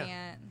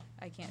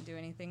I can't do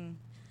anything.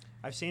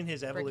 I've seen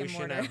his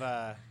evolution of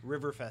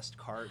Riverfest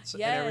carts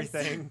and Yes,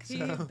 everything.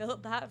 he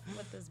built that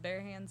with his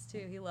bare hands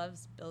too. He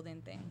loves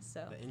building things,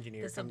 so the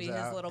engineer this will comes be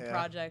out, his little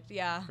project.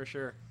 Yeah, for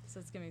sure. So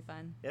it's gonna be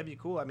fun. That'd be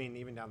cool. I mean,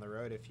 even down the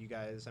road, if you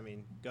guys,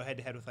 go head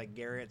to head with like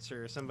Garrett's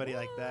or somebody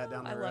like that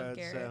down the road. I love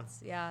Garrett's.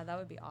 So yeah, that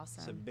would be awesome.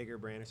 It's a bigger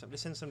brand or something.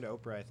 Just send some to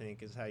Oprah, I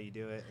think, is how you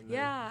do it. And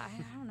I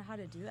don't know how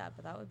to do that,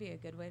 but that would be a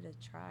good way to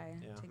try.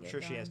 Yeah, to get I'm sure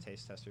going. she has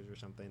taste testers or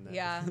something.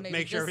 That Maybe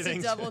make sure just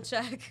everything's to double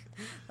check.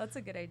 That's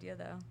a good idea,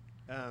 though.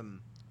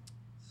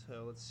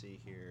 So let's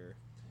see here.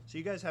 So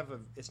you guys have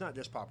it's not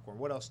just popcorn.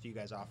 What else do you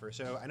guys offer?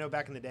 So I know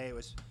back in the day it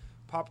was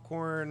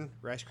popcorn,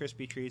 Rice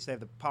Krispie treats. They have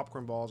the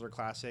popcorn balls are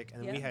classic,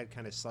 and then we had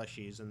kind of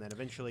slushies, and then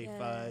eventually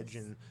fudge.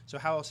 And so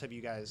how else have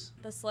you guys?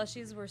 The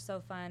slushies were so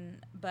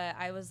fun, but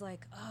I was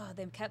like,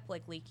 they kept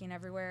like leaking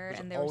everywhere,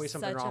 and they always were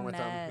something such wrong a with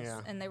them.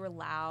 mess, and they were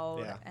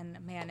loud, and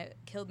man, it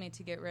killed me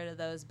to get rid of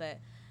those. But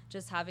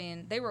just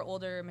they were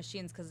older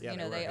machines because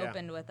they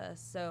opened with us,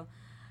 so.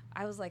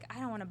 I was like, I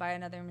don't want to buy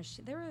another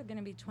machine. They were going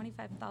to be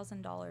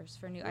 $25,000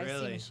 for a new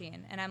IC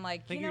machine. And I'm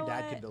like, I think your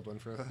dad could build one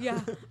for us. Yeah.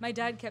 My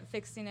dad kept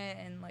fixing it,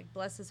 and like,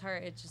 bless his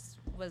heart, it just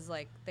was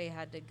like they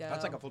had to go.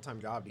 That's like a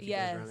full-time job to keep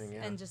those running.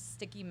 Yeah. And just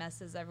sticky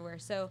messes everywhere.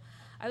 So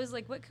I was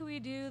like, what could we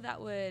do that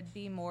would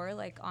be more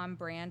like on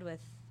brand with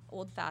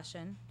old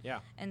fashioned? Yeah.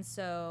 And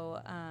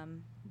so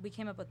we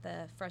came up with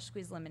the fresh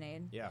squeezed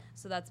lemonade. Yeah.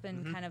 So that's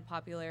been kind of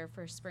popular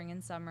for spring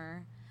and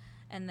summer.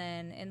 And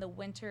then in the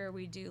winter,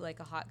 we do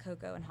like a hot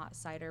cocoa and hot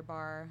cider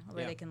bar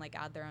where they can like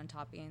add their own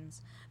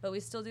toppings. But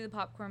we still do the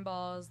popcorn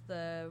balls,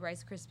 the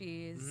Rice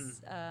Krispies,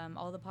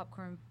 all the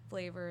popcorn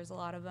flavors, a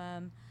lot of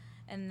them.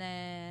 And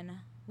then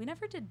we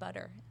never did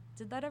butter.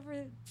 Did that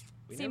ever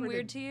seem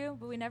weird to you?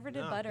 But we never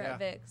did butter at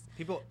Vic's.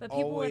 People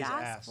would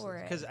ask for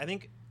it. Because I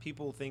think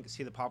people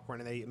see the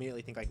popcorn and they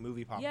immediately think like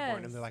movie popcorn.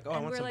 Yes. And they're like, I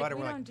want some butter.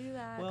 We don't do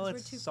that. Well, we're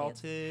it's too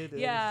salted.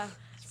 Yeah.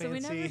 It's so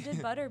we fancy. never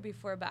did butter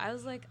before, but I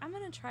was like, I'm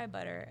going to try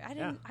butter.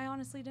 I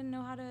honestly didn't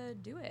know how to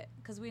do it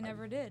because we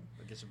never did.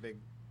 Just a big...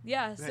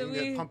 So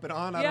we pump it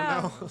on. I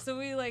don't know. So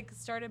we like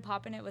started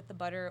popping it with the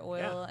butter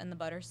oil and the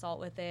butter salt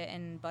with it,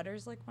 and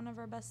butter's like one of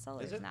our best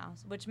sellers now,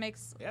 which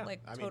makes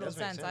total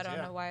sense. I don't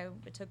know why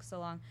it took so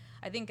long.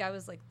 I think I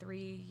was like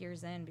 3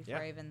 years in before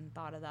I even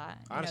thought of that.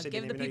 Honestly,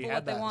 give the people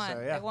what they want.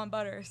 They want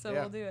butter, so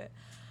we'll do it.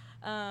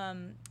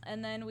 And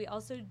then we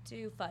also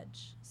do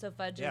fudge. So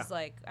fudge is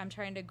like, I'm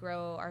trying to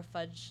grow our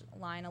fudge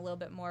line a little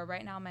bit more.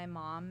 Right now, my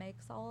mom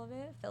makes all of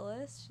it.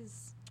 Phyllis,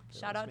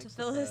 shout out to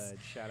Phyllis.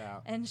 Shout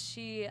out. And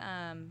she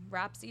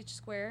wraps each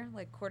square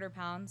like quarter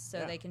pounds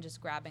so they can just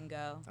grab and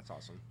go. That's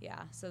awesome.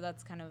 Yeah, so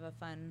that's kind of a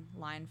fun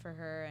line for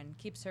her and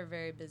keeps her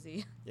very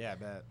busy. Yeah, I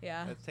bet.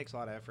 Yeah. It takes a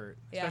lot of effort,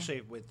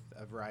 especially with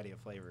a variety of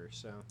flavors.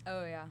 So.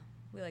 Oh, yeah.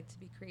 We like to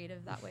be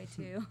creative that way,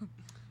 too.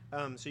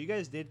 So you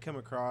guys did come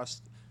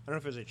across, I don't know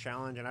if it was a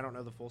challenge, and I don't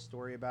know the full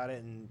story about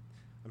it, and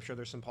I'm sure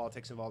there's some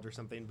politics involved or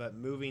something, but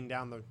moving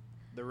down the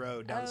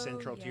road down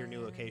Central to your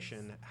new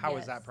location. How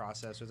was that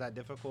process? Was that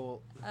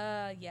difficult?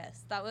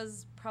 Yes, that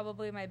was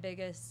probably my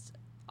biggest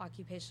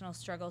occupational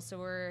struggle. So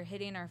we're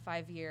hitting our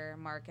 5-year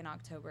mark in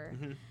October.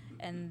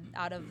 And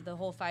out of the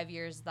whole 5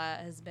 years,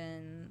 that has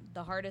been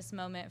the hardest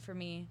moment for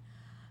me.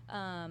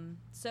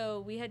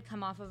 So we had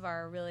come off of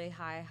our really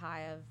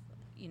high of,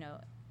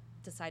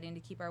 deciding to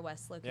keep our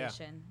west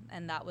location.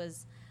 And that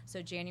was,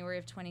 so January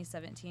of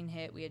 2017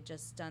 hit. We had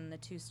just done the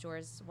 2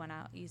 stores, one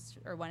out east,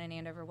 or one in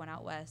Andover, one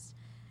out west.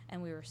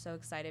 And we were so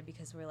excited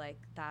because we're like,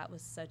 that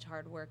was such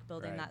hard work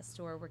building that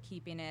store. We're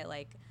keeping it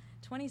like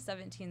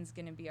 2017 is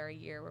going to be our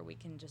year where we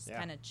can just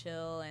kind of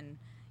chill and,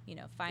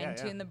 fine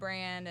tune the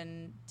brand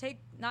and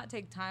not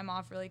take time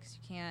off really, because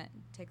you can't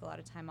take a lot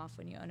of time off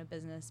when you own a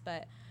business.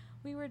 But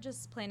we were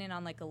just planning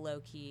on like a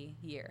low key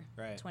year,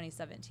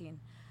 2017.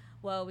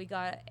 Well, we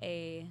got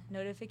a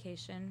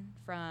notification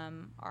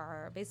from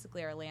our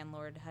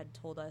landlord had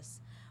told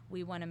us,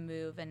 we want to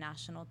move a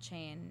national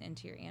chain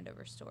into your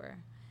Andover store,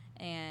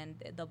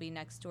 and they'll be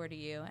next door to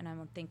you. And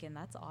I'm thinking,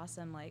 that's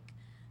awesome. Like,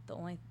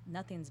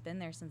 nothing's been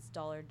there since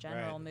Dollar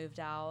General moved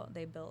out.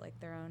 They built like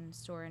their own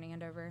store in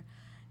Andover.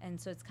 And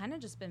so it's kind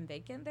of just been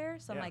vacant there.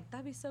 So I'm like,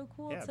 that'd be so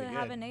cool to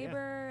have a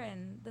neighbor,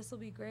 and this will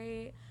be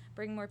great.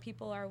 Bring more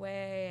people our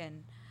way.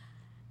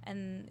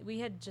 And we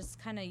had just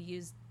kind of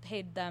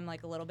paid them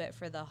like a little bit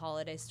for the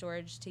holiday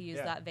storage to use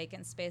that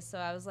vacant space. So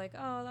I was like,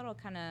 oh, that'll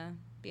kind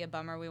of be a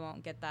bummer. We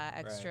won't get that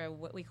extra,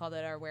 what we called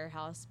it our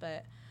warehouse.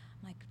 But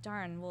I'm like,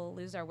 darn, we'll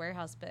lose our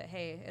warehouse. But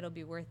hey, it'll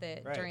be worth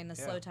it during the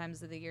slow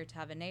times of the year to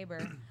have a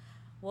neighbor.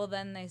 Well,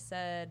 then they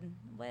said,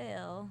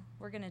 well,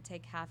 we're going to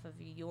take half of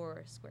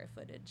your square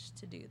footage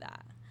to do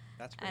that.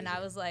 That's crazy. And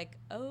I was like,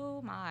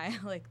 oh my,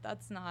 like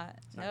that's not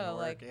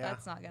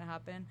that's not going to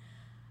happen.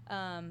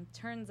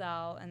 Turns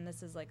out, and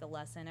this is like a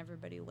lesson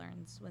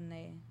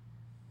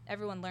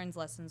everyone learns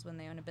lessons when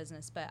they own a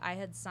business, but I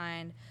had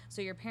signed,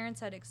 so your parents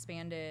had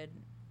expanded,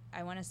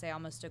 I want to say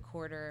almost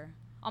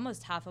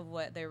half of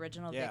what the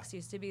original Vicks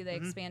used to be. They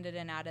expanded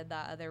and added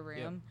that other room.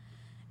 Yep.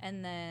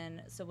 And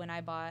then, so when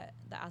I bought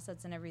the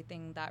assets and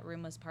everything, that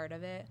room was part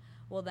of it.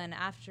 Well, then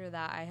after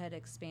that, I had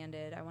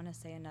expanded, I want to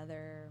say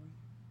another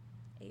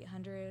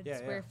 800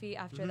 square feet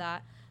after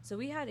that. So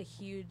we had a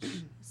huge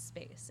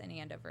space in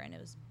Andover, and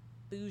it was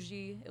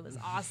bougie. It was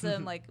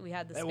awesome. Like, we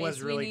had the space we needed. It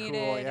was really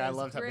cool. Yeah, I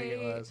loved how big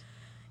it was.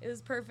 It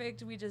was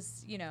perfect. We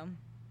just,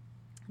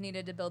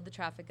 needed to build the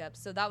traffic up.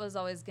 So that was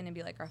always going to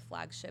be like our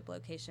flagship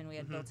location. We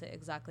had built it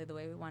exactly the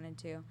way we wanted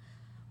to.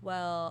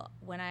 Well,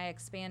 when I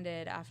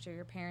expanded after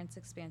your parents'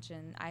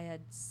 expansion, I had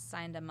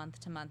signed a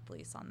month-to-month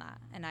lease on that.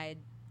 And I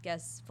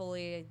guess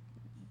fully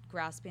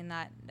grasping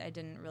that, I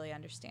didn't really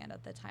understand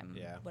at the time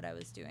what I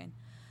was doing.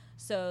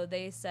 So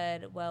they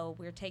said, well,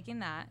 we're taking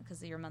that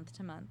because you're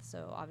month-to-month.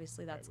 So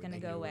obviously that's going to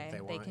go away.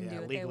 They can do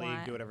what they want.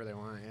 Legally do whatever they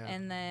want,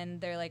 And then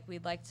they're like,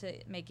 we'd like to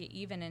make it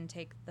even and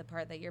take the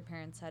part that your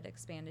parents had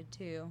expanded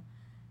to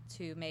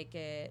make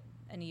it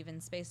an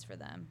even space for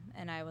them.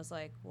 And I was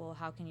like, well,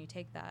 how can you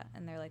take that?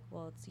 And they're like,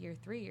 well, it's year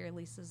 3. Your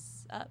lease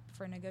is up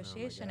for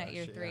negotiation at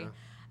year 3.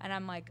 And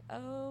I'm like,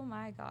 oh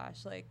my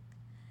gosh. Like,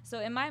 so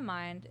in my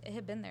mind, it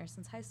had been there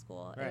since high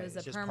school. It was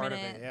a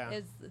permanent,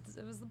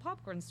 it was the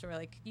popcorn store.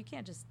 Like, you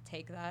can't just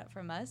take that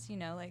from us,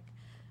 like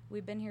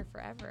we've been here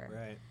forever.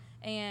 Right.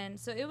 And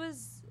so it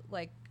was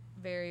like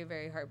very,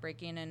 very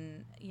heartbreaking.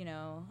 And,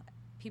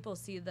 people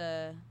see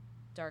the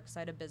dark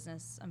side of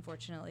business,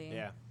 unfortunately.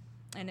 Yeah.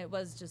 And it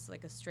was just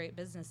like a straight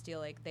business deal.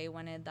 Like, they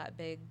wanted that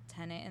big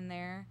tenant in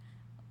there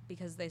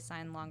because they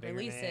signed longer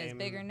leases,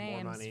 bigger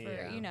names more money,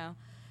 for,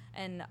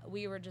 and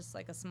we were just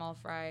like a small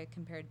fry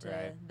compared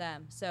to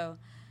them. So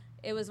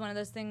it was one of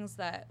those things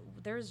that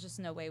there was just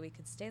no way we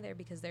could stay there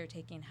because they were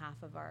taking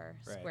half of our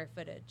square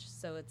footage.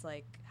 So it's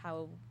like,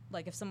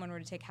 if someone were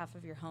to take half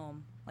of your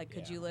home, like,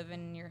 could you live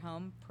in your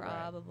home?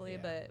 Probably,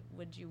 but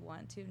would you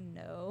want to?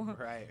 No.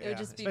 Right. It would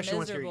just be especially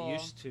miserable.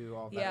 Once you're used to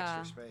all that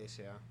extra space.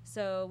 Yeah.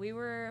 So we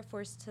were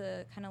forced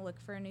to kind of look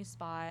for a new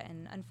spot,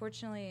 and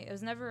unfortunately, it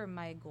was never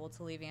my goal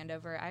to leave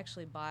Andover.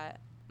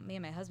 Me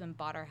and my husband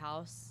bought our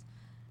house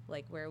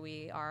like where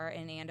we are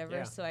in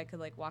Andover, so I could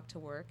like walk to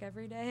work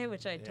every day,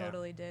 which I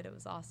totally did. It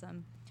was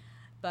awesome.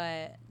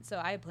 But so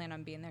I plan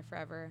on being there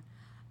forever.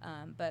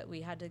 But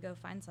we had to go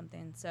find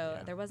something. So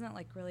there wasn't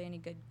like really any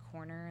good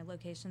corner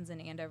locations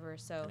in Andover.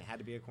 So and it had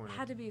to be a corner. It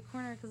had to be a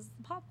corner because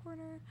the pop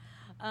corner.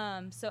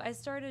 So I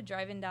started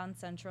driving down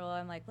Central.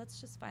 I'm like,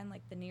 let's just find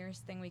like the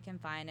nearest thing we can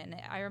find. And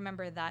I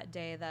remember that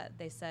day that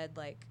they said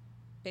like,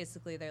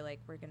 basically they're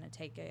like, we're going to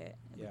take it.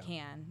 We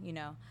can,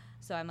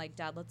 So I'm like,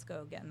 Dad, let's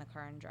go get in the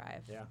car and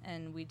drive. Yeah.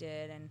 And we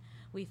did. And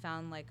we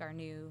found like our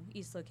new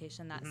East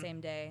location that same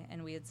day.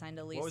 And we had signed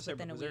a lease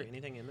within a week. Was there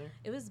anything in there?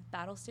 It was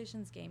Battle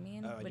Stations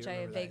Gaming, which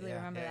I vaguely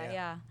remember that.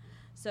 Yeah.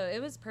 So it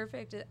was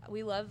perfect.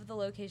 We love the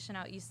location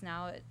out east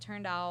now. It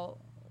turned out,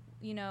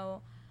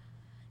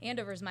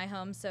 Andover's my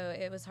home, so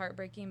it was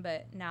heartbreaking.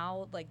 But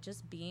now, like,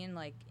 just being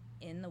like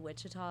in the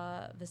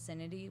Wichita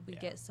vicinity, we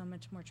get so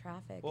much more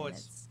traffic. Well, and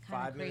it's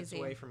 5 minutes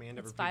away from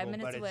Andover it's 5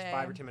 minutes away. It's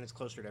 5 or 10 minutes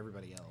closer to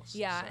everybody else.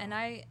 Yeah, so. and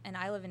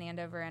I live in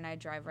Andover, and I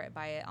drive right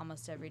by it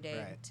almost every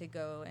day to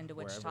go into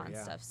Wichita and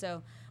stuff.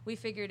 So we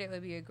figured it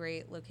would be a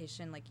great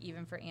location, like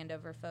even for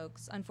Andover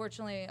folks.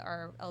 Unfortunately,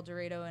 our El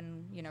Dorado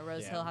and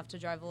Rose Hill have to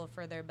drive a little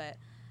further, but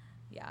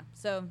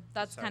so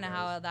that's kind of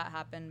how that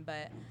happened.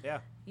 But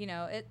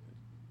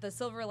the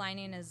silver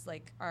lining is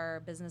like our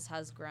business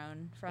has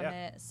grown from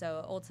it.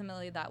 So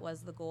ultimately that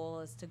was the goal,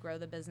 is to grow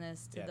the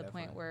business to the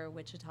point where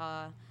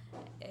Wichita,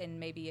 and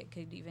maybe it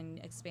could even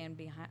expand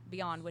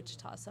beyond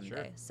Wichita someday.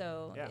 Sure.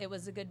 So it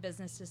was a good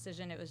business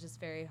decision. It was just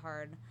very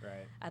hard.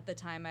 Right. At the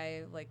time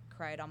I like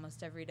cried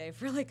almost every day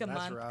for like a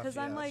month because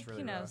I'm like,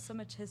 really so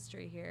much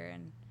history here,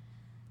 and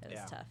it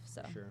was tough.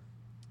 So. Sure.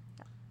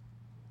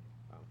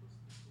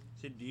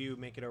 So do you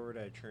make it over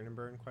to Churn and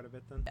Burn quite a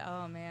bit then?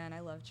 Oh man,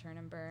 I love Churn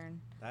and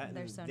Burn.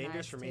 They're so Dangerous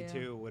nice for me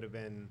too would have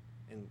been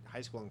in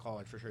high school and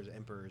college for sure is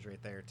Emperor's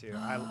right there too.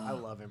 I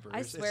love Emperor's.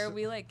 I swear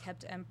we like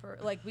kept Emperor,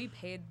 like we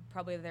paid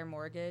probably their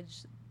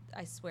mortgage,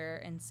 I swear,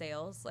 in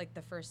sales. Like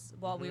the first,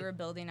 while we were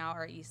building out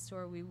our East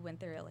store, we went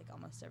there like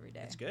almost every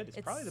day. It's good.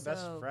 It's probably the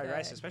best fried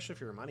rice, especially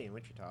if you're money in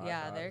Wichita.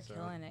 Yeah, they're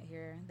killing it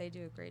here. They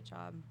do a great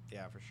job.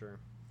 Yeah, for sure.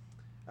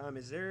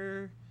 Is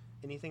there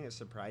anything that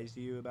surprised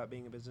you about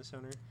being a business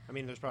owner? I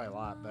mean, there's probably a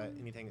lot, but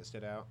anything that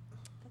stood out?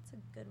 That's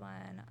a good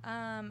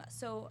one.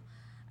 So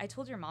I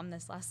told your mom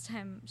this last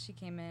time she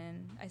came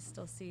in. I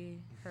still see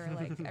her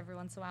like every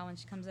once in a while when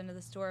she comes into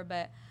the store,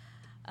 but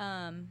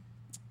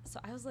so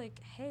I was like,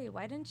 hey,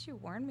 why didn't you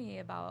warn me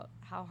about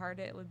how hard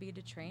it would be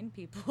to train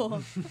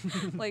people?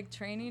 Like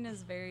training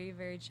is very,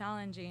 very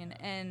challenging.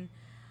 And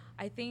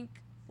I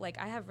think like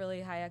I have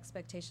really high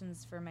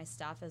expectations for my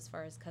staff as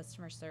far as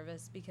customer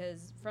service,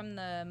 because from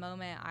the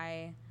moment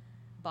I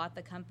bought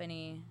the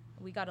company,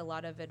 we got a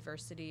lot of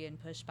adversity and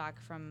pushback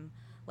from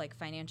like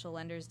financial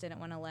lenders didn't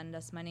want to lend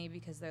us money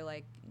because they're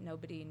like,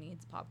 nobody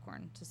needs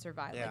popcorn to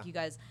survive. Yeah. Like you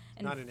guys,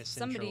 and not an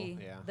essential, somebody,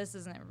 this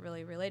isn't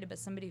really related, but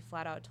somebody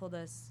flat out told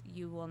us,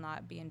 you will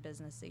not be in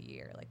business a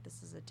year. Like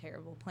this is a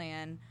terrible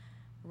plan.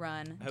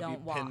 Run, I hope don't you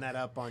walk. Pin that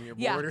up on your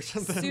board or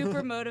something.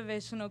 Super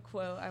motivational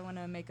quote. I want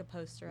to make a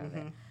poster of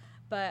it.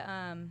 But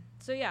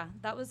so yeah,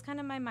 that was kind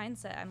of my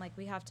mindset. I'm like,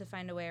 we have to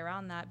find a way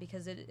around that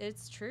because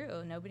it's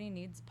true. Nobody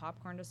needs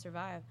popcorn to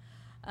survive.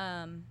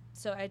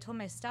 So I told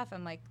my staff,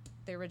 I'm like,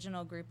 the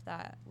original group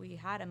that we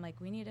had, I'm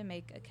like, we need to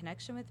make a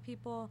connection with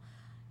people.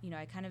 You know,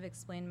 I kind of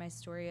explained my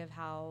story of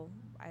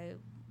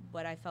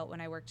what I felt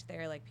when I worked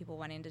there, like people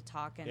wanting to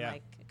talk and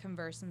like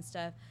converse and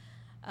stuff.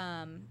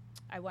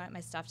 I want my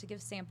staff to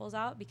give samples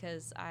out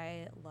because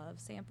I love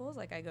samples.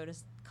 Like I go to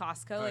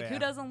Costco, who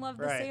doesn't love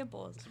the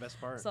samples? It's the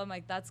best part. So I'm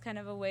like, that's kind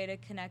of a way to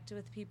connect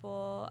with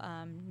people.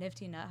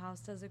 Nifty Nut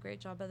House does a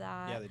great job of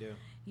that. Yeah, they do.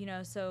 You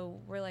know, so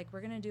we're like,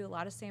 we're going to do a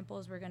lot of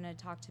samples. We're going to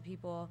talk to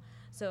people.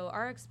 So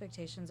our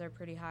expectations are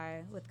pretty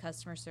high with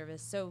customer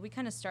service. So we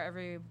kind of start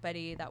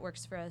everybody that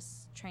works for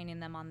us, training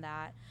them on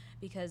that.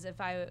 Because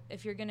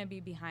if you're going to be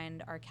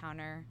behind our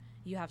counter,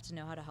 you have to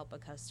know how to help a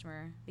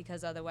customer,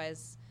 because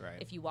otherwise,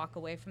 if you walk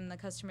away from the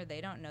customer, they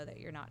don't know that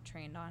you're not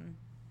trained on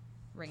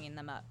ringing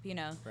them up, you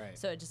know?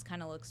 So it just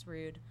kind of looks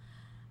rude.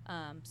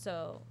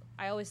 So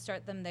I always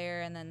start them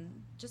there, and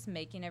then just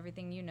making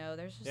everything, you know,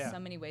 there's just so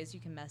many ways you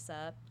can mess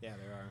up. Yeah,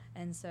 there are.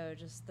 And so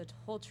just the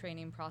whole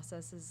training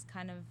process is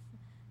kind of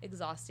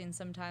exhausting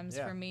sometimes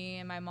for me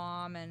and my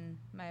mom and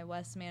my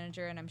West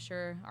manager, and I'm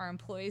sure our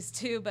employees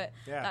too, but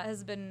that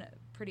has been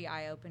pretty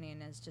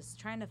eye-opening, is just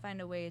trying to find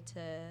a way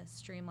to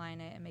streamline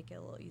it and make it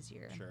a little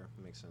easier. Sure,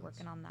 that makes sense.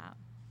 Working on that.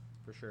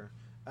 For sure.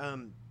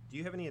 Do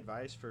you have any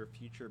advice for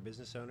future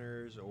business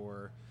owners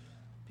or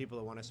people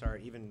that want to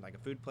start even like a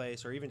food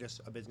place or even just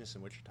a business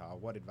in Wichita?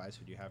 What advice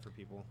would you have for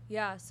people?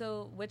 Yeah,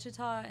 so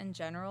Wichita in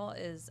general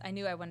I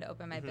knew I wanted to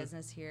open my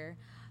business here.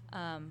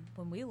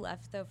 When we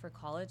left, though, for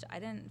college, I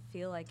didn't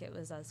feel like it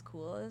was as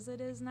cool as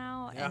it is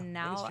now. Yeah, and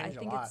now I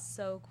think it's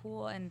so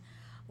cool. And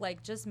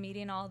like just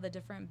meeting all the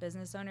different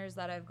business owners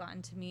that I've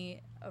gotten to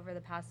meet over the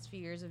past few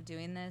years of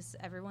doing this,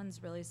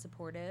 everyone's really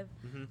supportive.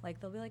 Like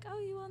they'll be like, oh,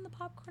 you own the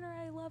Popcorner?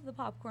 I love the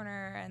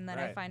Popcorner. And then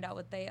I find out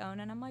what they own,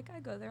 and I'm like, I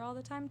go there all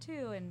the time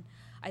too. And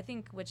I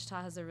think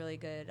Wichita has a really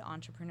good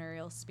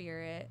entrepreneurial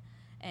spirit,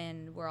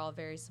 and we're all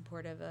very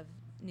supportive of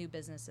new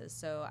businesses.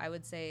 So I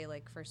would say,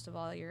 like, first of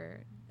all, you're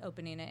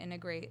opening it in a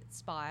great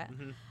spot.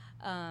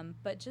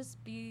 But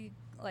just be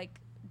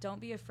like,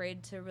 don't be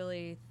afraid to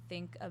really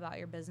think about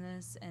your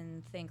business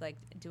and think like,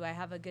 do I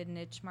have a good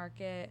niche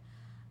market?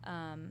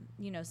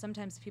 You know,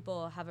 sometimes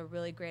people have a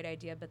really great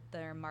idea, but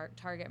their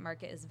target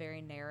market is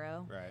very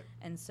narrow.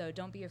 And so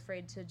don't be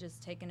afraid to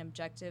just take an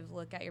objective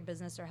look at your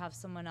business or have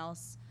someone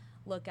else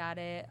look at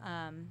it.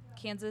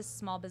 Kansas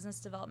Small Business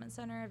Development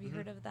Center, have you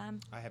heard of them?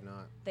 I have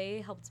not.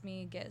 They helped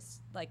me get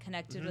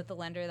connected with a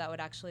lender that would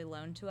actually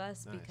loan to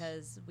us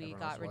because we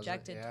got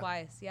rejected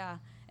twice.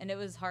 And it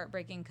was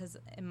heartbreaking because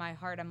in my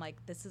heart I'm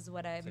like, this is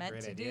what I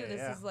meant to do.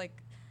 This is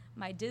like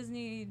my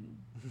Disney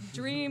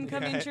dream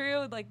coming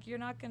true. Like, you're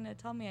not going to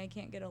tell me I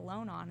can't get a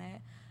loan on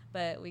it.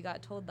 But we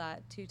got told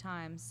that 2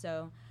 times.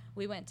 So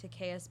we went to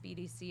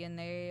KSBDC, and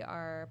they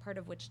are part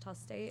of Wichita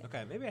State.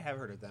 Okay, maybe I have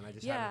heard of them. I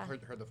just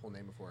haven't heard the full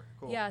name before.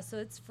 Cool. Yeah, so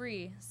it's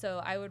free. So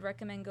I would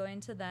recommend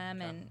going to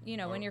them. And, you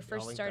know, when you're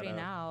first starting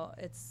out,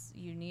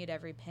 you need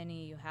every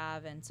penny you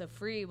have. And so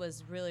free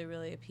was really,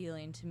 really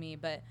appealing to me.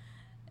 But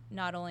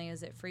not only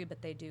is it free,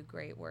 but they do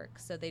great work.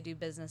 So they do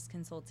business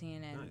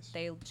consulting, and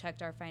they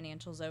checked our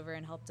financials over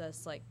and helped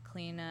us, like,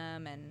 clean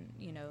them and,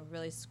 you know,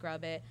 really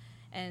scrub it.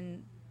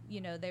 And you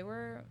know, they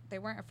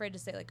weren't afraid to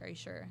say, like, are you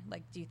sure?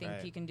 Like, do you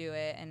think you can do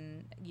it?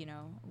 And, you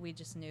know, we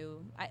just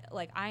knew,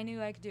 I knew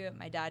I could do it.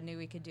 My dad knew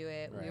we could do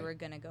it. We were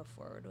going to go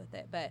forward with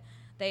it. But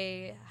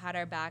they had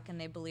our back,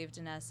 and they believed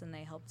in us, and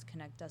they helped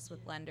connect us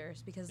with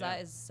lenders, because that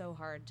is so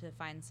hard to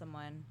find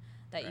someone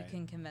that you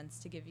can convince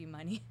to give you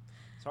money.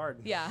 It's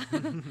hard. Yeah.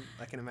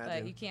 I can imagine.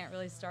 But you can't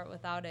really start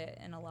without it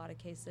in a lot of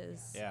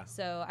cases. Yeah.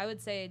 So I would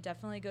say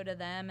definitely go to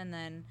them, and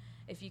then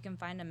if you can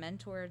find a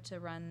mentor to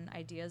run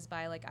ideas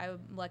by, like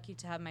I'm lucky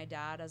to have my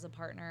dad as a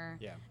partner.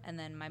 Yeah. And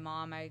then my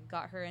mom, I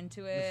got her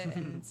into it,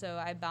 and so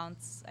I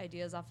bounce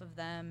ideas off of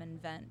them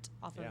and vent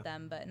off of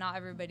them. But not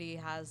everybody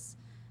has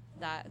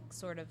that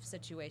sort of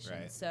situation.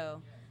 Right.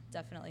 So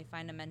definitely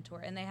find a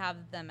mentor, and they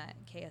have them at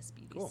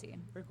KSBDC. Cool.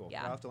 Very cool.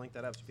 Yeah. I'll have to link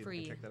that up so people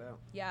Free. can check that out.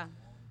 Yeah.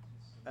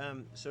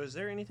 So is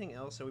there anything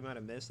else that we might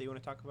have missed that you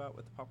want to talk about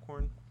with the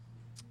popcorn?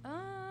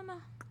 I'm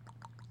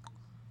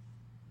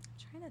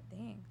trying to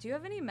think. Do you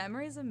have any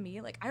memories of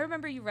me? Like, I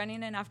remember you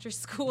running in after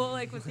school,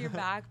 like with your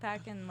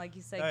backpack and, like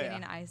you said,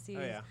 getting ices.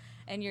 Oh, yeah.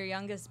 And your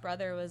youngest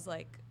brother was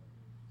like,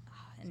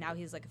 and now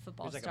he's like a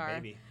football He was like star. a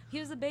baby. He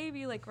was a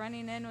baby, like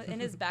running in,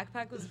 and his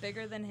backpack was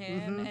bigger than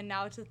him. And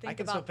now to think I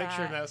can about still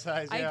picture him that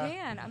size. Yeah. I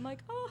can. I'm like,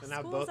 oh, And now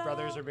school's both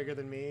brothers out. are bigger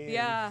than me.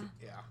 Yeah. And,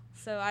 yeah.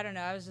 So I don't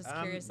know. I was just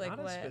curious, like not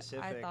a what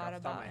specific I thought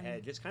off the top about. of my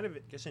head. Just kind of,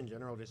 just in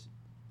general, just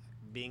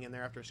being in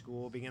there after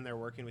school, being in there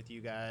working with you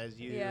guys,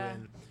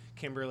 and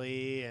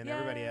Kimberly and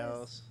everybody Yes.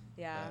 else.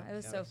 Yeah, it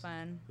was so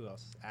fun. Who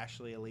else?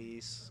 Ashley,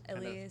 Elise. kind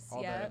of Elise,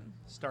 all yep.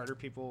 the starter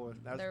people. That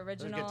was, The that was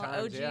original good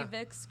times, OG yeah.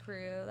 Vix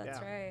crew. That's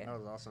Yeah, right. That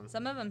was awesome.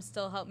 Some of them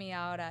still help me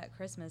out at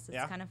Christmas. It's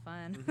Yeah? kind of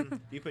fun. Do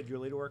you put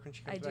Julie to work when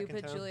she comes I back do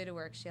in put town? Julie to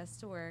work. She has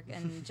to work.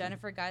 And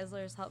Jennifer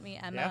Geisler's helped me.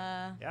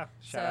 Emma. Yeah.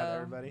 Shout out to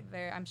everybody.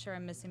 I'm sure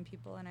I'm missing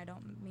people, and I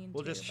don't mean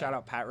We'll to. just but- shout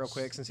out Pat real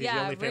quick since he's yeah,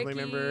 the only family Ricky,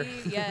 member.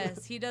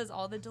 Yes, he does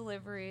all the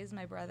deliveries,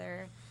 my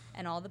brother,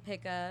 and all the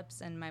pickups,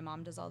 and my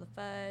mom does all the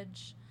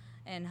fudge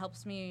and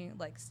helps me,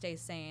 like, stay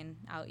sane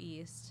out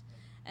east.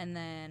 And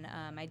then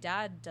my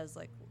dad does,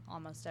 like,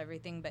 almost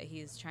everything, but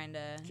he's trying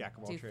to Jack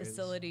of all do trades.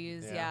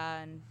 facilities,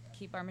 Yeah. and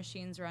keep our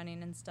machines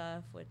running and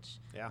stuff, which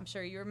Yeah. I'm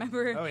sure you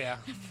remember Oh, yeah.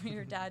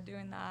 your dad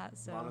doing that.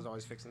 So Mom is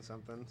always fixing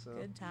something. So.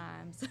 good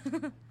times.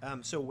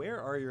 So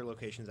where are your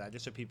locations at?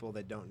 Just so people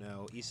that don't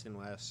know, east and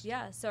west.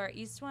 Yeah, so our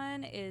east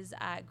one is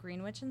at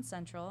Greenwich and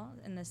Central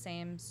in the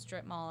same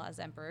strip mall as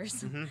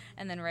Emperor's, Mm-hmm.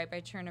 and then right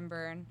by Churn and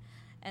Burn.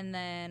 And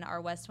then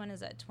our west one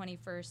is at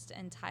 21st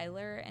and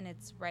Tyler, and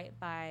it's right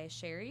by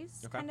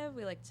Sherry's, Okay. kind of.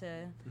 We like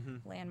to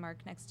Mm-hmm.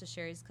 landmark next to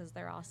Sherry's because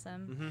they're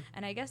awesome. Mm-hmm.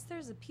 And I guess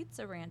there's a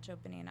pizza ranch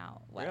opening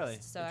out west, Really?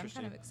 so I'm kind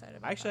Interesting. of excited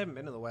about I actually that. haven't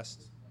been to the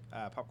west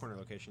popcorner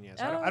location yet.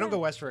 So Oh, I don't go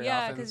west very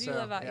yeah, often. because you so,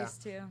 live out yeah.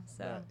 east too.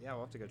 So But, yeah,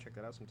 we'll have to go check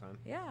that out sometime.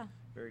 yeah.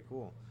 Very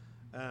cool.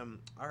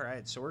 All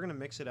right, so we're going to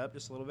mix it up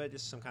just a little bit,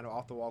 just some kind of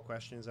off-the-wall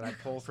questions that I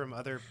pull from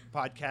other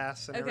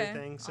podcasts and Okay,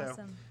 everything. So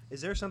awesome. is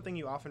there something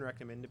you often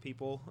recommend to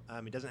people?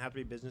 It doesn't have to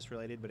be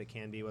business-related, but it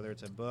can be, whether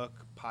it's a book,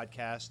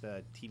 podcast,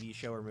 a TV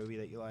show, or movie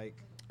that you like.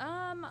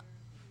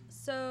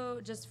 So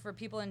just for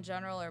people in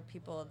general or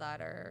people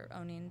that are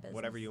owning business?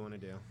 Whatever you want to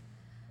do.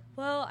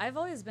 Well, I've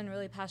always been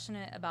really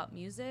passionate about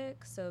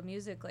music, so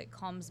music like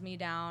calms me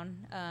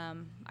down.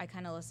 I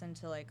kind of listen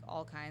to like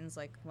all kinds.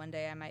 Like one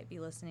day I might be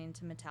listening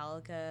to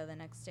Metallica, the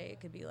next day it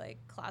could be like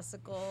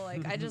classical.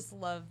 Like I just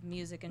love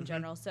music in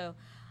general. So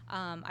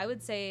I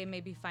would say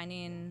maybe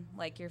finding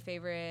like your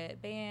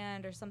favorite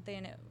band or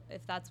something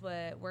if that's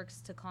what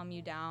works to calm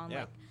you down.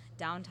 Yeah. Like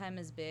downtime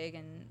is big,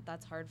 and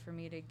that's hard for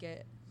me to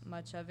get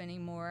much of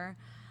anymore.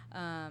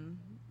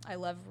 I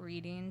love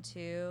reading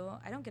too.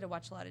 I don't get to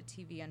watch a lot of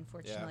TV,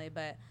 unfortunately,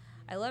 but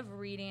I love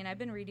reading. I've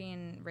been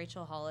reading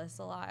Rachel Hollis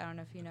a lot. I don't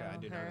know if you know I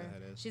do know her. who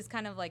that is. She's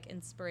kind of like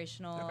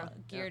inspirational, Okay,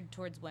 geared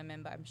towards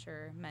women, but I'm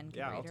sure men can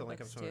Yeah, I'll read have her to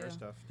link up books some too. of her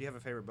stuff. Do you have a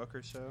favorite book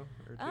or so?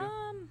 Or two?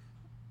 I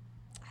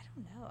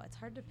don't know. It's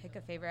hard to pick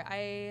a favorite.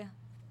 I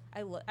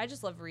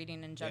just love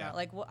reading in general. Yeah.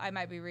 Like I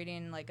might be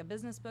reading like a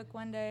business book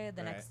one day.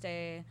 The Right. next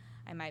day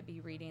I might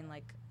be reading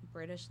like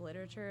British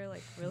literature,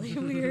 like really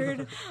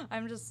weird.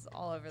 I'm just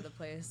all over the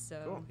place.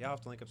 So Cool. Yeah, I'll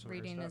have to link up some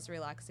reading of her is stuff.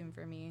 relaxing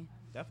for me.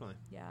 Definitely.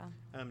 Yeah.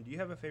 Do you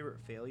have a favorite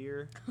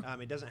failure?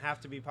 It doesn't have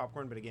to be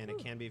popcorn, but again, it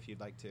can be if you'd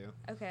like to.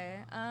 Okay.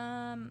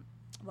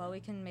 Well, we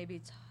can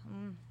maybe.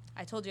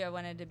 I told you I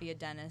wanted to be a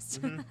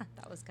dentist.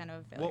 That was kind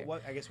of a failure.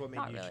 What I guess what made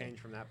Not you really. change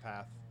from that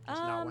path?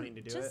 Just not wanting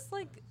to do just it?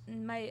 like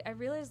I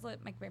realized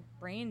like my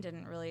brain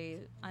didn't really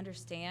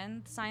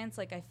understand science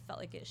like I felt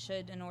like it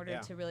should in order Yeah.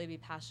 to really be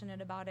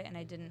passionate about it, and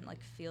I didn't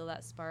like feel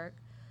that spark.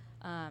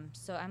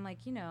 So I'm like,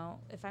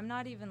 if I'm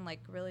not even like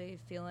really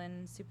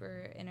feeling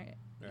super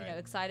Right.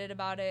 excited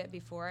about it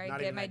before I Not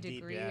get even my that deep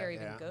degree yet, or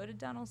even yeah. go to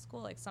dental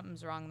school, like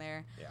something's wrong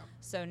there. Yeah.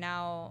 So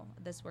now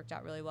this worked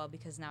out really well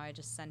because now I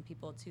just send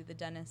people to the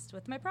dentist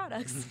with my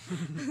products.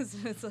 So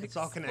it's like It's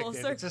all full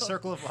connected. It's a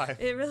circle of life.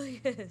 It really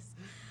is.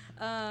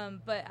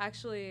 But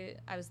actually,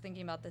 I was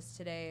thinking about this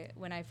today.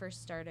 When I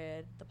first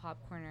started the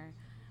Popcorner,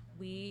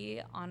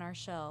 we, on our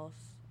shelf,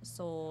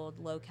 sold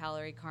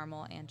low-calorie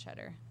caramel and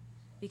cheddar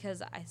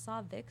because I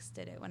saw Vicks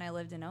did it when I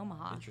lived in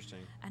Omaha. Interesting.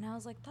 And I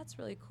was like, that's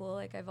really cool.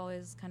 Like, I've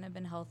always kind of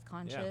been health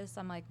conscious.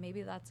 I'm like,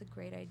 maybe that's a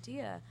great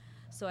idea.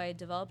 So I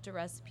developed a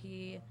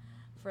recipe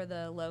for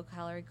the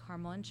low-calorie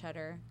caramel and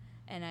cheddar.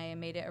 and I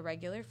made it a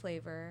regular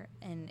flavor,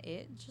 and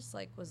it just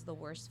like was the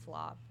worst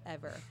flop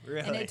ever.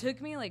 Really? And it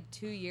took me like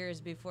 2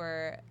 years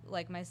before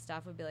like my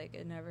staff would be like,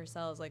 it never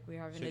sells, like we're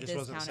having So to it just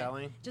discount wasn't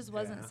selling? it. Just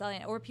wasn't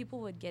selling, or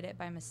people would get it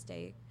by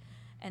mistake.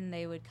 And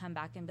they would come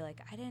back and be like,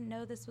 I didn't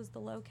know this was the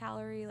low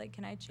calorie. Like,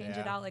 can I change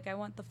it out? Like, I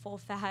want the full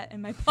fat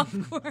in my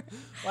popcorn. Well,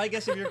 I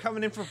guess if you're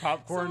coming in for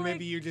popcorn, So,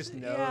 maybe like, you just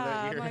know yeah,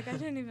 that you're... like, I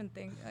didn't even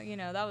think,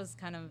 that was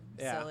kind of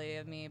silly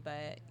of me.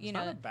 But, it's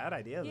not a bad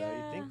idea, though.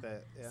 yeah. You'd think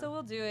that, So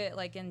we'll do it,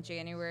 like, in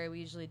January. We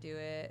usually do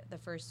it the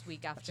first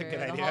week after good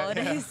the idea,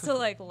 holidays to,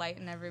 like,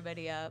 lighten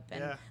everybody up. And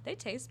Yeah. they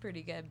taste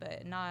pretty good,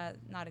 but not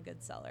a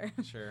good seller.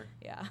 Sure.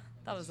 Yeah,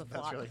 that was a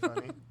flop. That's really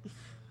funny.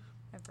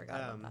 I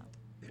forgot about that.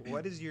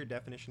 What is your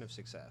definition of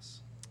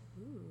success?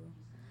 Ooh.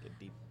 Get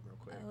deep real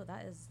quick. Oh,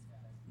 that is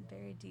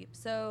very deep.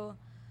 So,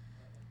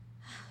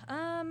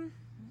 I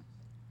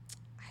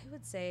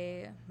would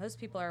say most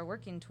people are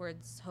working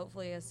towards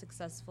hopefully a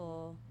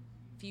successful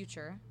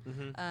future.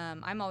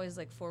 Mm-hmm. I'm always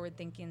like forward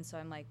thinking, so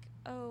I'm like,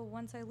 oh,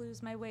 once I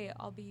lose my weight,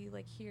 I'll be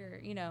like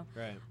here,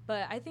 Right.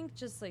 But I think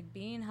just like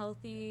being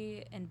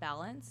healthy and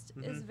balanced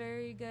is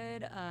very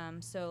good.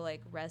 So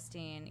like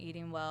resting,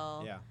 eating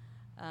well. Yeah.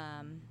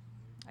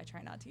 I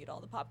try not to eat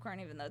all the popcorn,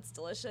 even though it's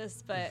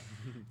delicious, but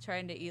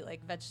trying to eat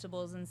like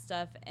vegetables and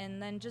stuff.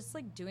 And then just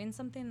like doing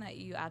something that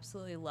you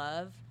absolutely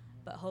love,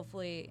 but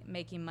hopefully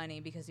making money,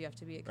 because you have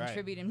to be a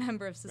contributing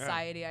member of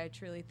society, I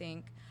truly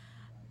think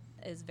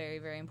is very,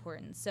 very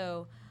important.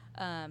 So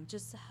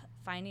just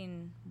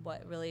finding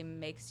what really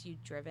makes you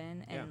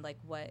driven and like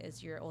what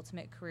is your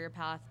ultimate career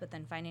path, but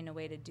then finding a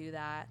way to do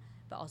that,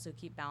 but also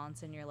keep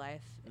balance in your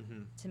life,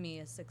 to me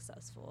is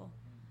successful.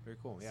 Very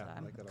cool. Yeah, So I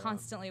I'm like that a lot.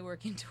 constantly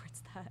working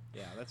towards that.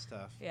 Yeah, that's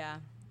tough. Yeah.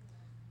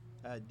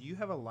 Do you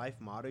have a life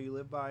motto you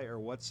live by, or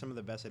what's some of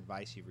the best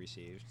advice you've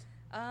received?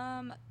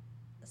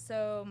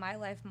 So my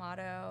life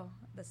motto,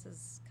 this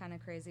is kind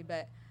of crazy,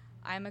 but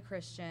I'm a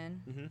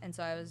Christian, and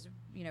so I was,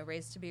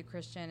 raised to be a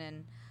Christian,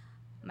 and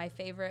my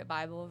favorite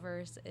Bible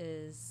verse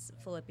is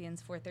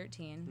Philippians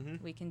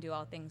 4:13. We can do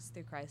all things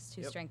through Christ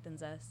who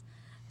strengthens us.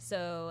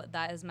 So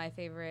that is my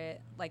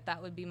favorite, like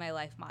that would be my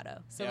life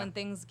motto. So when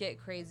things get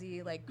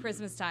crazy, like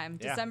Christmas time,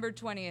 December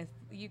 20th,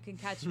 you can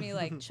catch me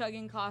like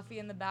chugging coffee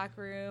in the back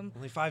room.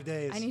 Only 5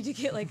 days. I need to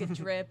get like a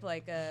drip,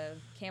 like a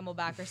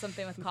Camelback or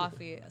something with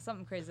coffee,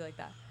 something crazy like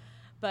that.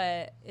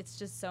 But it's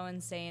just so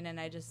insane, and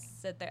I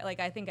just sit there. Like,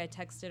 I think I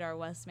texted our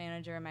West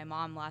manager and my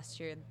mom last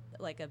year,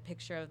 like, a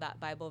picture of that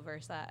Bible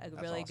verse at a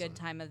really good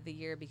time of the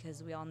year,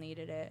 because we all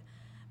needed it.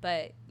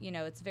 But,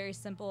 it's very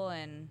simple,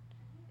 and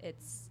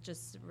it's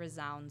just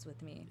resounds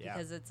with me,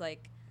 because it's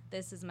like,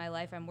 this is my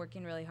life. I'm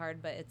working really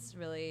hard, but it's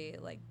really,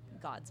 like,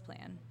 God's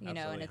plan, and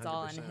it's 100%.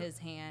 All in His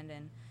hand,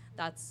 and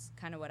that's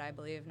kind of what I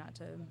believe, not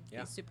to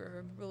be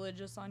super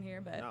religious on here,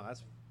 but... No,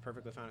 that's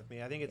perfectly fine with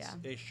me. I think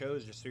it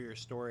shows just through your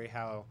story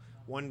how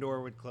one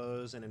door would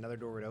close and another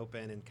door would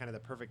open, and kind of the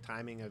perfect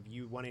timing of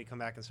you wanting to come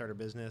back and start a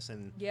business,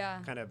 and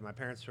kind of my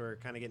parents were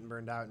kind of getting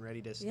burned out and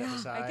ready to step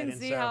aside. I can and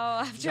see so how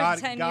after God,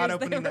 10 God years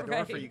opening they that were door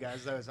ready. for you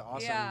guys, that was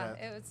awesome. Yeah,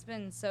 it's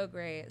been so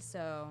great.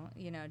 So,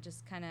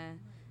 just kind of,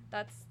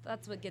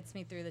 that's what gets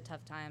me through the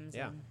tough times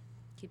and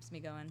keeps me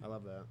going. I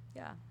love that.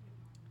 Yeah.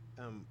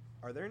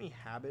 Are there any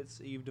habits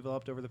that you've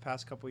developed over the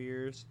past couple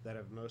years that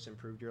have most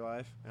improved your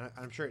life? And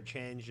I'm sure it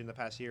changed in the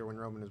past year when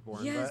Roman was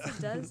born. Yes, but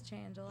it does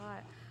change a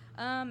lot.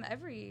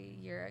 Every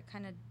year, it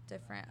kind of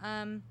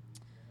different.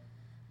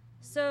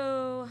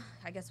 So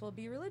I guess we'll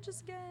be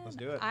religious again. Let's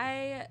do it.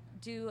 I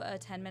do a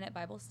 10-minute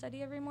Bible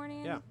study every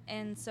morning. Yeah.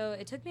 And so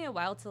it took me a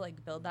while to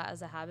like build that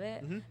as a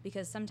habit,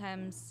 because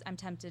sometimes I'm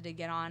tempted to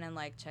get on and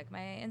like check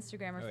my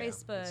Instagram or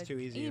Facebook, It's too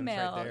easy.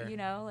 email, It's right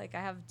there. like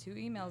I have 2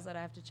 emails that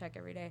I have to check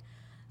every day.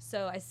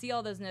 So I see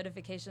all those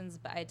notifications,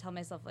 but I tell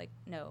myself, like,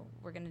 no,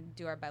 we're going to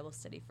do our Bible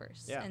study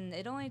first. Yeah. And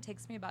it only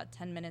takes me about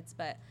 10 minutes,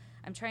 but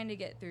I'm trying to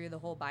get through the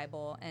whole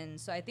Bible.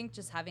 And so I think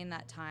just having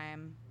that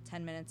time,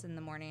 10 minutes in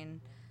the morning,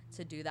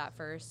 to do that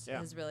first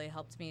has really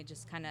helped me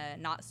just kind of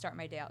not start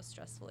my day out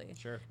stressfully.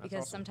 Sure. That's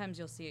because awesome. sometimes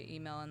you'll see an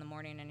email in the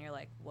morning and you're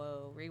like,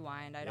 whoa,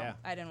 rewind. I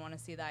didn't want to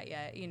see that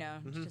yet.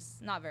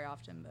 Just not very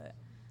often, but...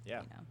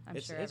 Yeah, I'm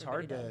sure it's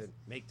hard does. to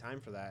make time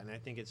for that, and I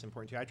think it's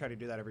important too. I try to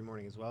do that every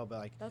morning as well, but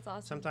like that's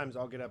awesome. Sometimes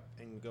I'll get up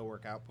and go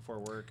work out before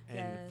work, and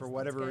Yes, for that's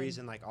whatever good.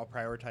 reason, like I'll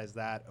prioritize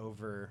that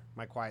over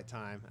my quiet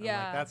time. And Yeah.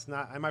 I'm like, that's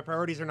not my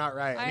priorities are not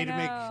right. I need to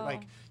make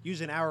know.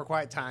 use an hour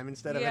quiet time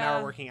instead of an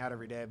hour working out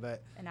every day.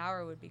 But an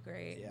hour would be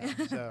great.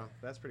 yeah, so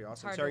that's pretty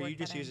awesome. hard So to are you work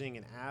just that in. using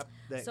an app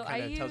that So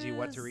kind I of tells you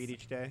what to use- read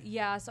each day?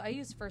 Yeah, so I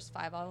use First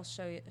 5. I'll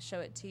show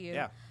it to you.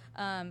 Yeah.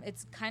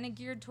 It's kind of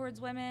geared towards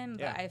women,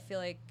 but Yeah. I feel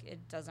like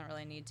it doesn't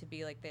really need to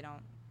be. Like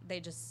they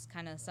just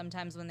kind of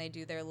sometimes when they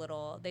do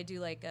they do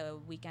like a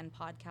weekend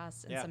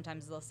podcast, and Yeah.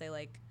 sometimes they'll say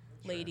like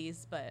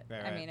ladies, but Right,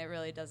 I right. mean, it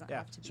really doesn't Yeah.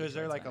 have to be. So is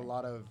there towards like a women.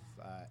 lot of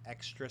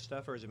extra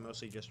stuff, or is it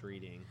mostly just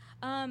reading?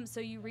 So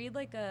you read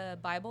like a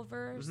Bible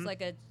verse, Mhm.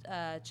 like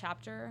a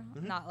chapter,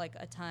 Mhm. not like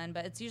a ton,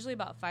 but it's usually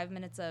about 5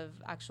 minutes of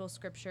actual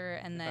scripture,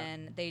 and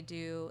Okay.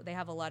 then they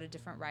have a lot of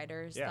different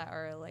writers Yeah. that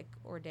are like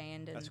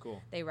ordained, and That's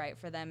cool. they write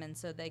for them, and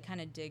so they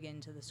kind of dig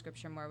into the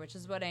scripture more, which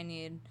is what I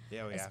need,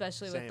 Yeah, well, yeah.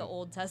 especially with the Same.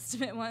 Old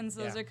Testament ones.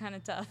 Those Yeah. are kind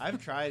of tough.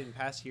 I've tried in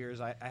past years.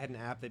 I had an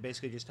app that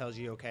basically just tells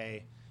you,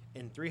 okay,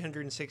 in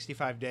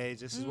 365 days,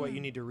 this is what you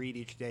need to read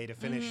each day to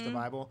finish the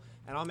Bible.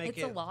 And I'll make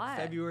It's a it lot.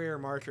 February or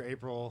March or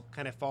April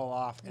kind of fall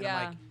off. And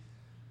I'm like,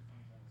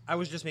 I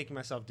was just making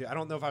myself do. I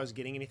don't know if I was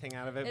getting anything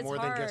out of it It's more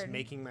than just hard.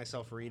 making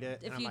myself read it.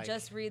 If and I'm you like,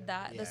 just read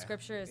that, yeah, the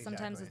scripture,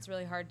 sometimes exactly. it's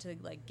really hard to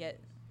like get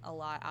a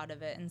lot out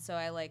of it, and so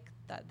I like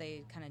that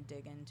they kind of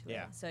dig into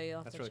Yeah. it. So you'll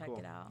have That's to really check cool.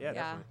 it out. Yeah,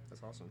 definitely.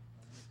 That's awesome.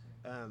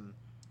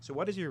 So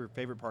what is your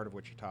favorite part of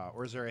Wichita?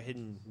 Or is there a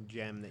hidden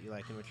gem that you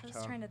like in I Wichita?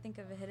 was trying to think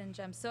of a hidden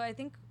gem. So I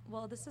think,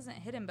 well, this isn't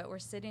hidden, but we're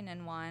sitting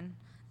in one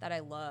that I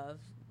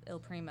love, Il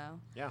Primo.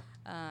 Yeah.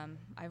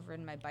 I've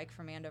ridden my bike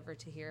from Andover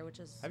to here, which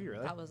is Have you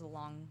really? That was a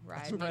long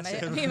ride. That's Me and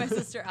impressive. me and my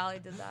sister Allie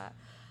did that.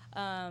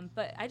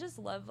 But I just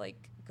love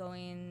like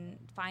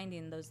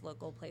finding those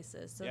local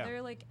places. So Yeah.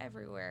 they're like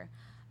everywhere.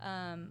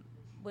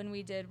 When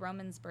we did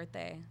Roman's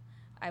birthday,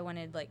 I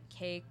wanted like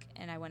cake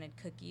and I wanted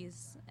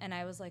cookies, and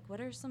I was like,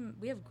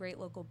 we have great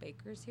local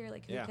bakers here,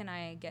 like who Yeah. can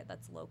I get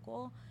that's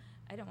local?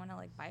 I don't want to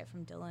like buy it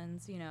from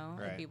Dillon's,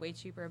 Right. it'd be way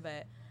cheaper,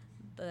 but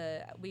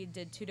we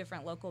did 2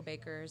 different local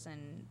bakers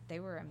and they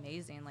were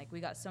amazing. Like we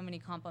got so many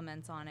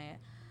compliments on it.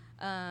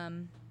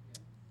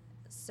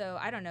 So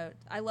I don't know,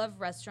 I love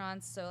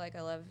restaurants, so like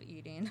I love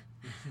eating.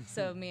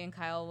 So me and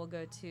Kyle will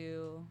go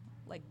to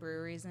like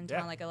breweries in town.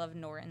 Yeah. Like I love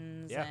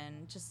Norton's, Yeah.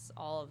 and just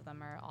all of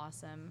them are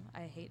awesome.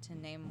 I hate to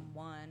name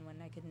one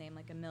when I could name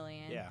like a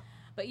million. Yeah.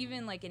 But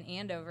even like in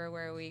Andover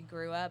where we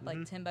grew up, like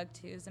Mhm.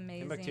 Timbuktu's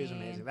amazing. Timbuktu's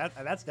amazing.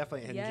 That's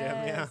definitely a hidden Yes,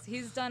 gem. Yeah.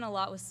 he's done a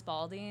lot with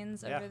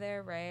Spalding's Yeah. over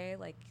there, Ray.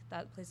 Like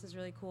that place is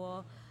really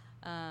cool.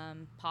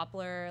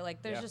 Poplar,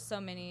 like there's Yeah. just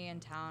so many in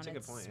town. That's a good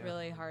It's point, yeah.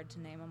 really hard to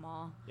name them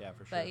all. Yeah,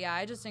 for sure. But yeah,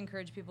 I just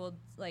encourage people,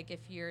 like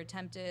if you're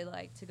tempted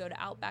like to go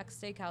to Outback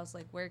Steakhouse,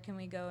 like where can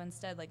we go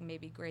instead? Like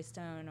maybe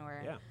Greystone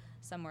or Yeah.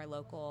 somewhere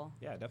local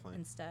Yeah, definitely.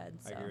 instead.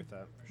 I So, agree with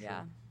that. For sure.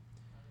 yeah,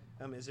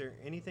 Is there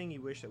anything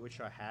you wish that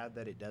Wichita had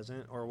that it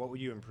doesn't, or what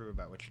would you improve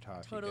about Wichita?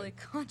 If you totally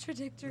could?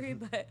 contradictory,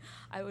 but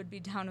I would be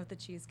down with the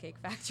Cheesecake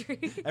Factory.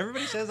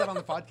 Everybody says that on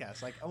the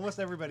podcast. Like almost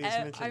everybody's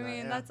mentioned I that. mean,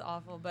 yeah. that's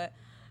awful, but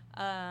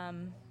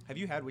Have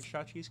you had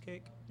Wichita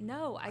cheesecake?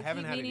 no, I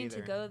haven't keep had it meaning to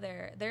either. go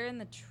there. They're in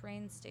the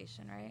train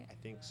station, right? I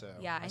think so.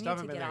 Yeah, I need still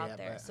to haven't get been out yet,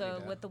 there. but I So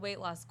need to- with the weight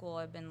loss school,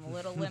 I've been a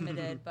little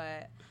limited,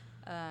 but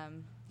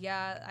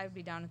yeah, I'd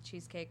be down with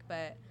cheesecake.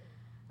 But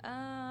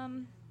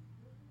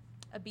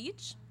a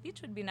beach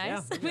would be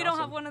nice. that'd be We don't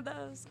awesome. have one of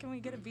those. Can we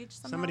get a beach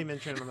somehow? Somebody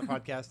mentioned on the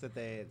podcast that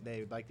they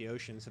would like the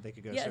ocean so they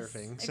could go yes,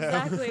 surfing. So.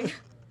 exactly.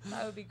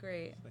 That would be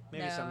great.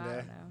 Maybe no, someday. I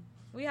don't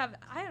know.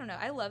 I don't know.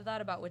 I love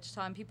that about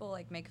Wichita, and people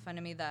like make fun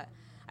of me that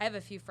I have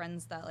a few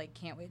friends that like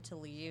can't wait to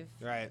leave,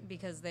 Right.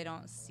 because they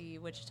don't see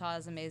Wichita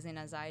as amazing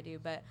as I do.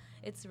 But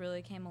it's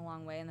really came a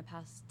long way in the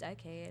past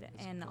decade,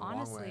 and come a long way.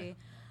 honestly,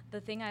 the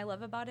thing I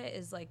love about it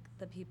is like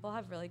the people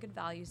have really good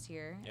values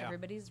here. Yeah.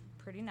 Everybody's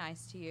pretty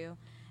nice to you,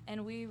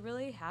 and we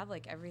really have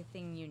like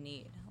everything you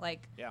need.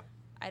 Like Yeah.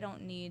 I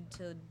don't need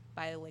to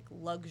buy like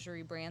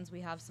luxury brands.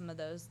 We have some of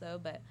those though,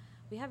 but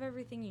we have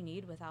everything you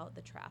need without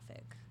the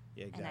traffic.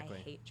 Yeah, exactly.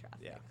 And I hate traffic.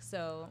 Yeah.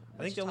 So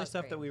I think the only Wichita's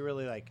stuff great. that we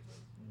really like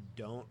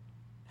don't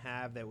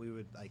have that we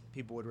would like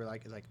people would really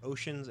like is like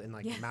oceans and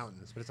like Yeah.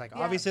 mountains. But it's like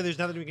Yeah. obviously there's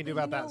nothing we can do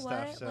But about you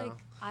that know stuff. what? So Like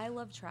I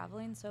love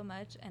traveling so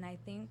much, and I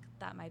think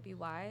that might be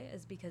why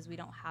is because we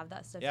don't have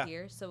that stuff Yeah.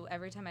 here. So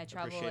every time I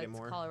travel Appreciate it like, to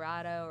more.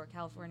 Colorado or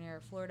California or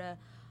Florida,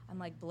 I'm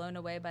like blown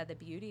away by the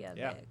beauty of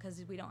Yeah. it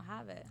because we don't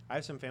have it. I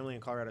have some family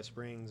in Colorado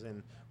Springs,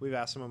 and we've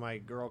asked some of my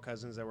girl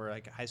cousins that were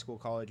like high school,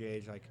 college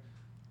age, like,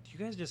 do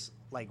you guys just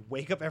like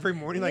wake up every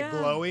morning like Yeah.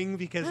 glowing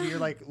because you're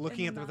like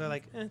looking In at the them? They're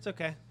like, it's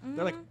okay.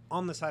 They're like Mhm.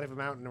 on the side of a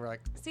mountain. And we're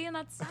like, See, and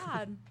that's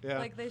sad. Yeah.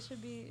 Like they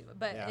should be,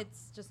 but Yeah.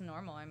 it's just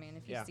normal. I mean,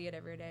 if you Yeah. see it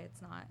every day,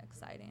 it's not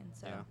exciting.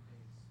 So, Yeah.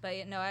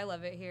 but no, I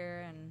love it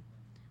here, and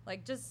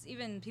like just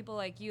even people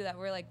like you that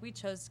were like, we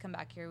chose to come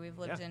back here. We've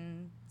lived Yeah.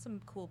 in some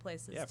cool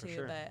places Yeah, for too,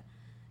 sure. but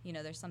you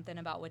know, there's something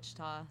about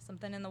Wichita,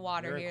 something in the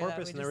water we're in here Corpus,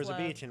 that we and there was just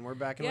a love. beach, and we're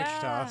back in Yeah,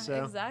 Wichita.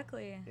 So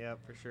exactly. yeah,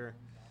 for sure.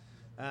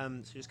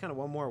 So just kind of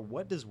one more.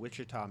 What does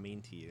Wichita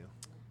mean to you?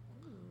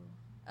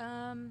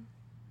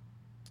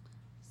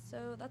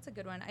 So that's a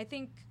good one. I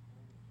think,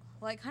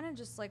 like, kind of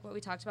just like what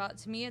we talked about.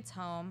 To me, it's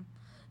home.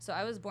 So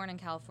I was born in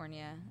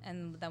California,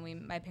 and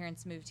then my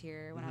parents moved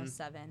here when I was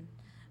 7.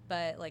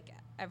 But like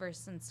ever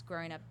since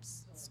growing up,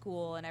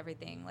 school and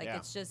everything, like Yeah.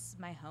 it's just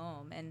my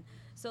home. And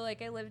so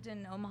like I lived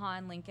in Omaha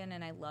and Lincoln,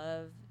 and I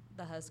love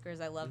the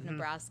Huskers. I love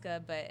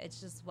Nebraska, but it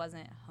just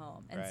wasn't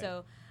home. And Right.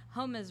 so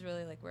home is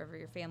really like wherever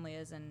your family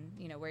is, and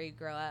you know where you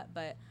grow up.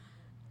 But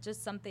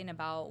just something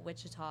about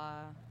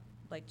Wichita,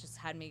 like just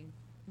had me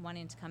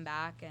wanting to come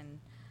back. And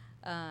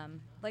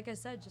like I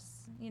said,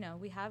 just,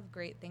 we have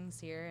great things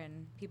here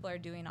and people are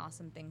doing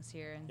awesome things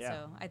here. And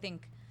so I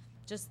think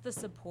just the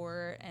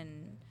support,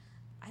 and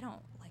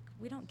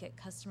we don't get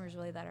customers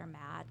really that are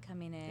mad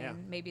coming in. Yeah.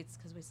 Maybe it's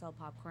because we sell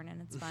popcorn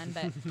and it's fun,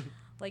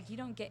 but you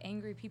don't get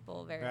angry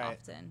people very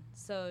often.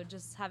 So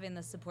just having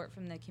the support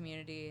from the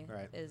community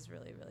is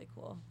really, really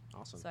cool.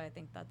 Awesome. So I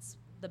think that's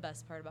the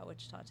best part about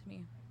Wichita to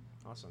me.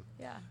 Awesome.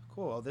 Yeah.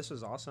 Cool. Well, this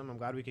was awesome. I'm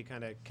glad we could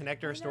kind of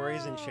connect our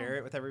stories and share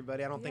it with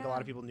everybody. I don't think a lot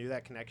of people knew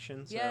that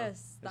connection. So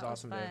yes, it was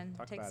awesome fun. to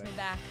talk Takes about me it.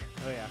 back.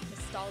 Oh, yeah.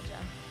 Nostalgia.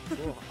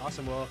 Cool.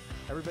 Awesome. Well,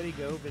 everybody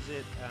go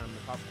visit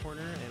the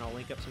Popcorner, and I'll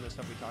link up some of the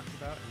stuff we talked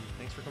about. And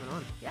thanks for coming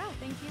on. Yeah,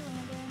 thank you,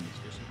 Landon.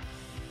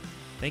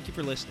 Thank you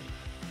for listening.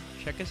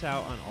 Check us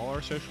out on all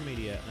our social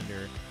media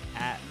under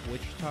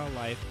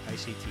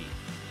 @WichitaLifeICT.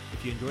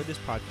 If you enjoyed this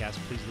podcast,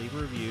 please leave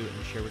a review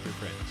and share with your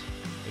friends.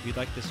 If you'd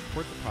like to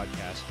support the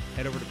podcast,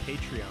 head over to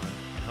Patreon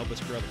and help us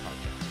grow the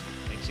podcast.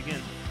 Thanks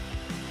again.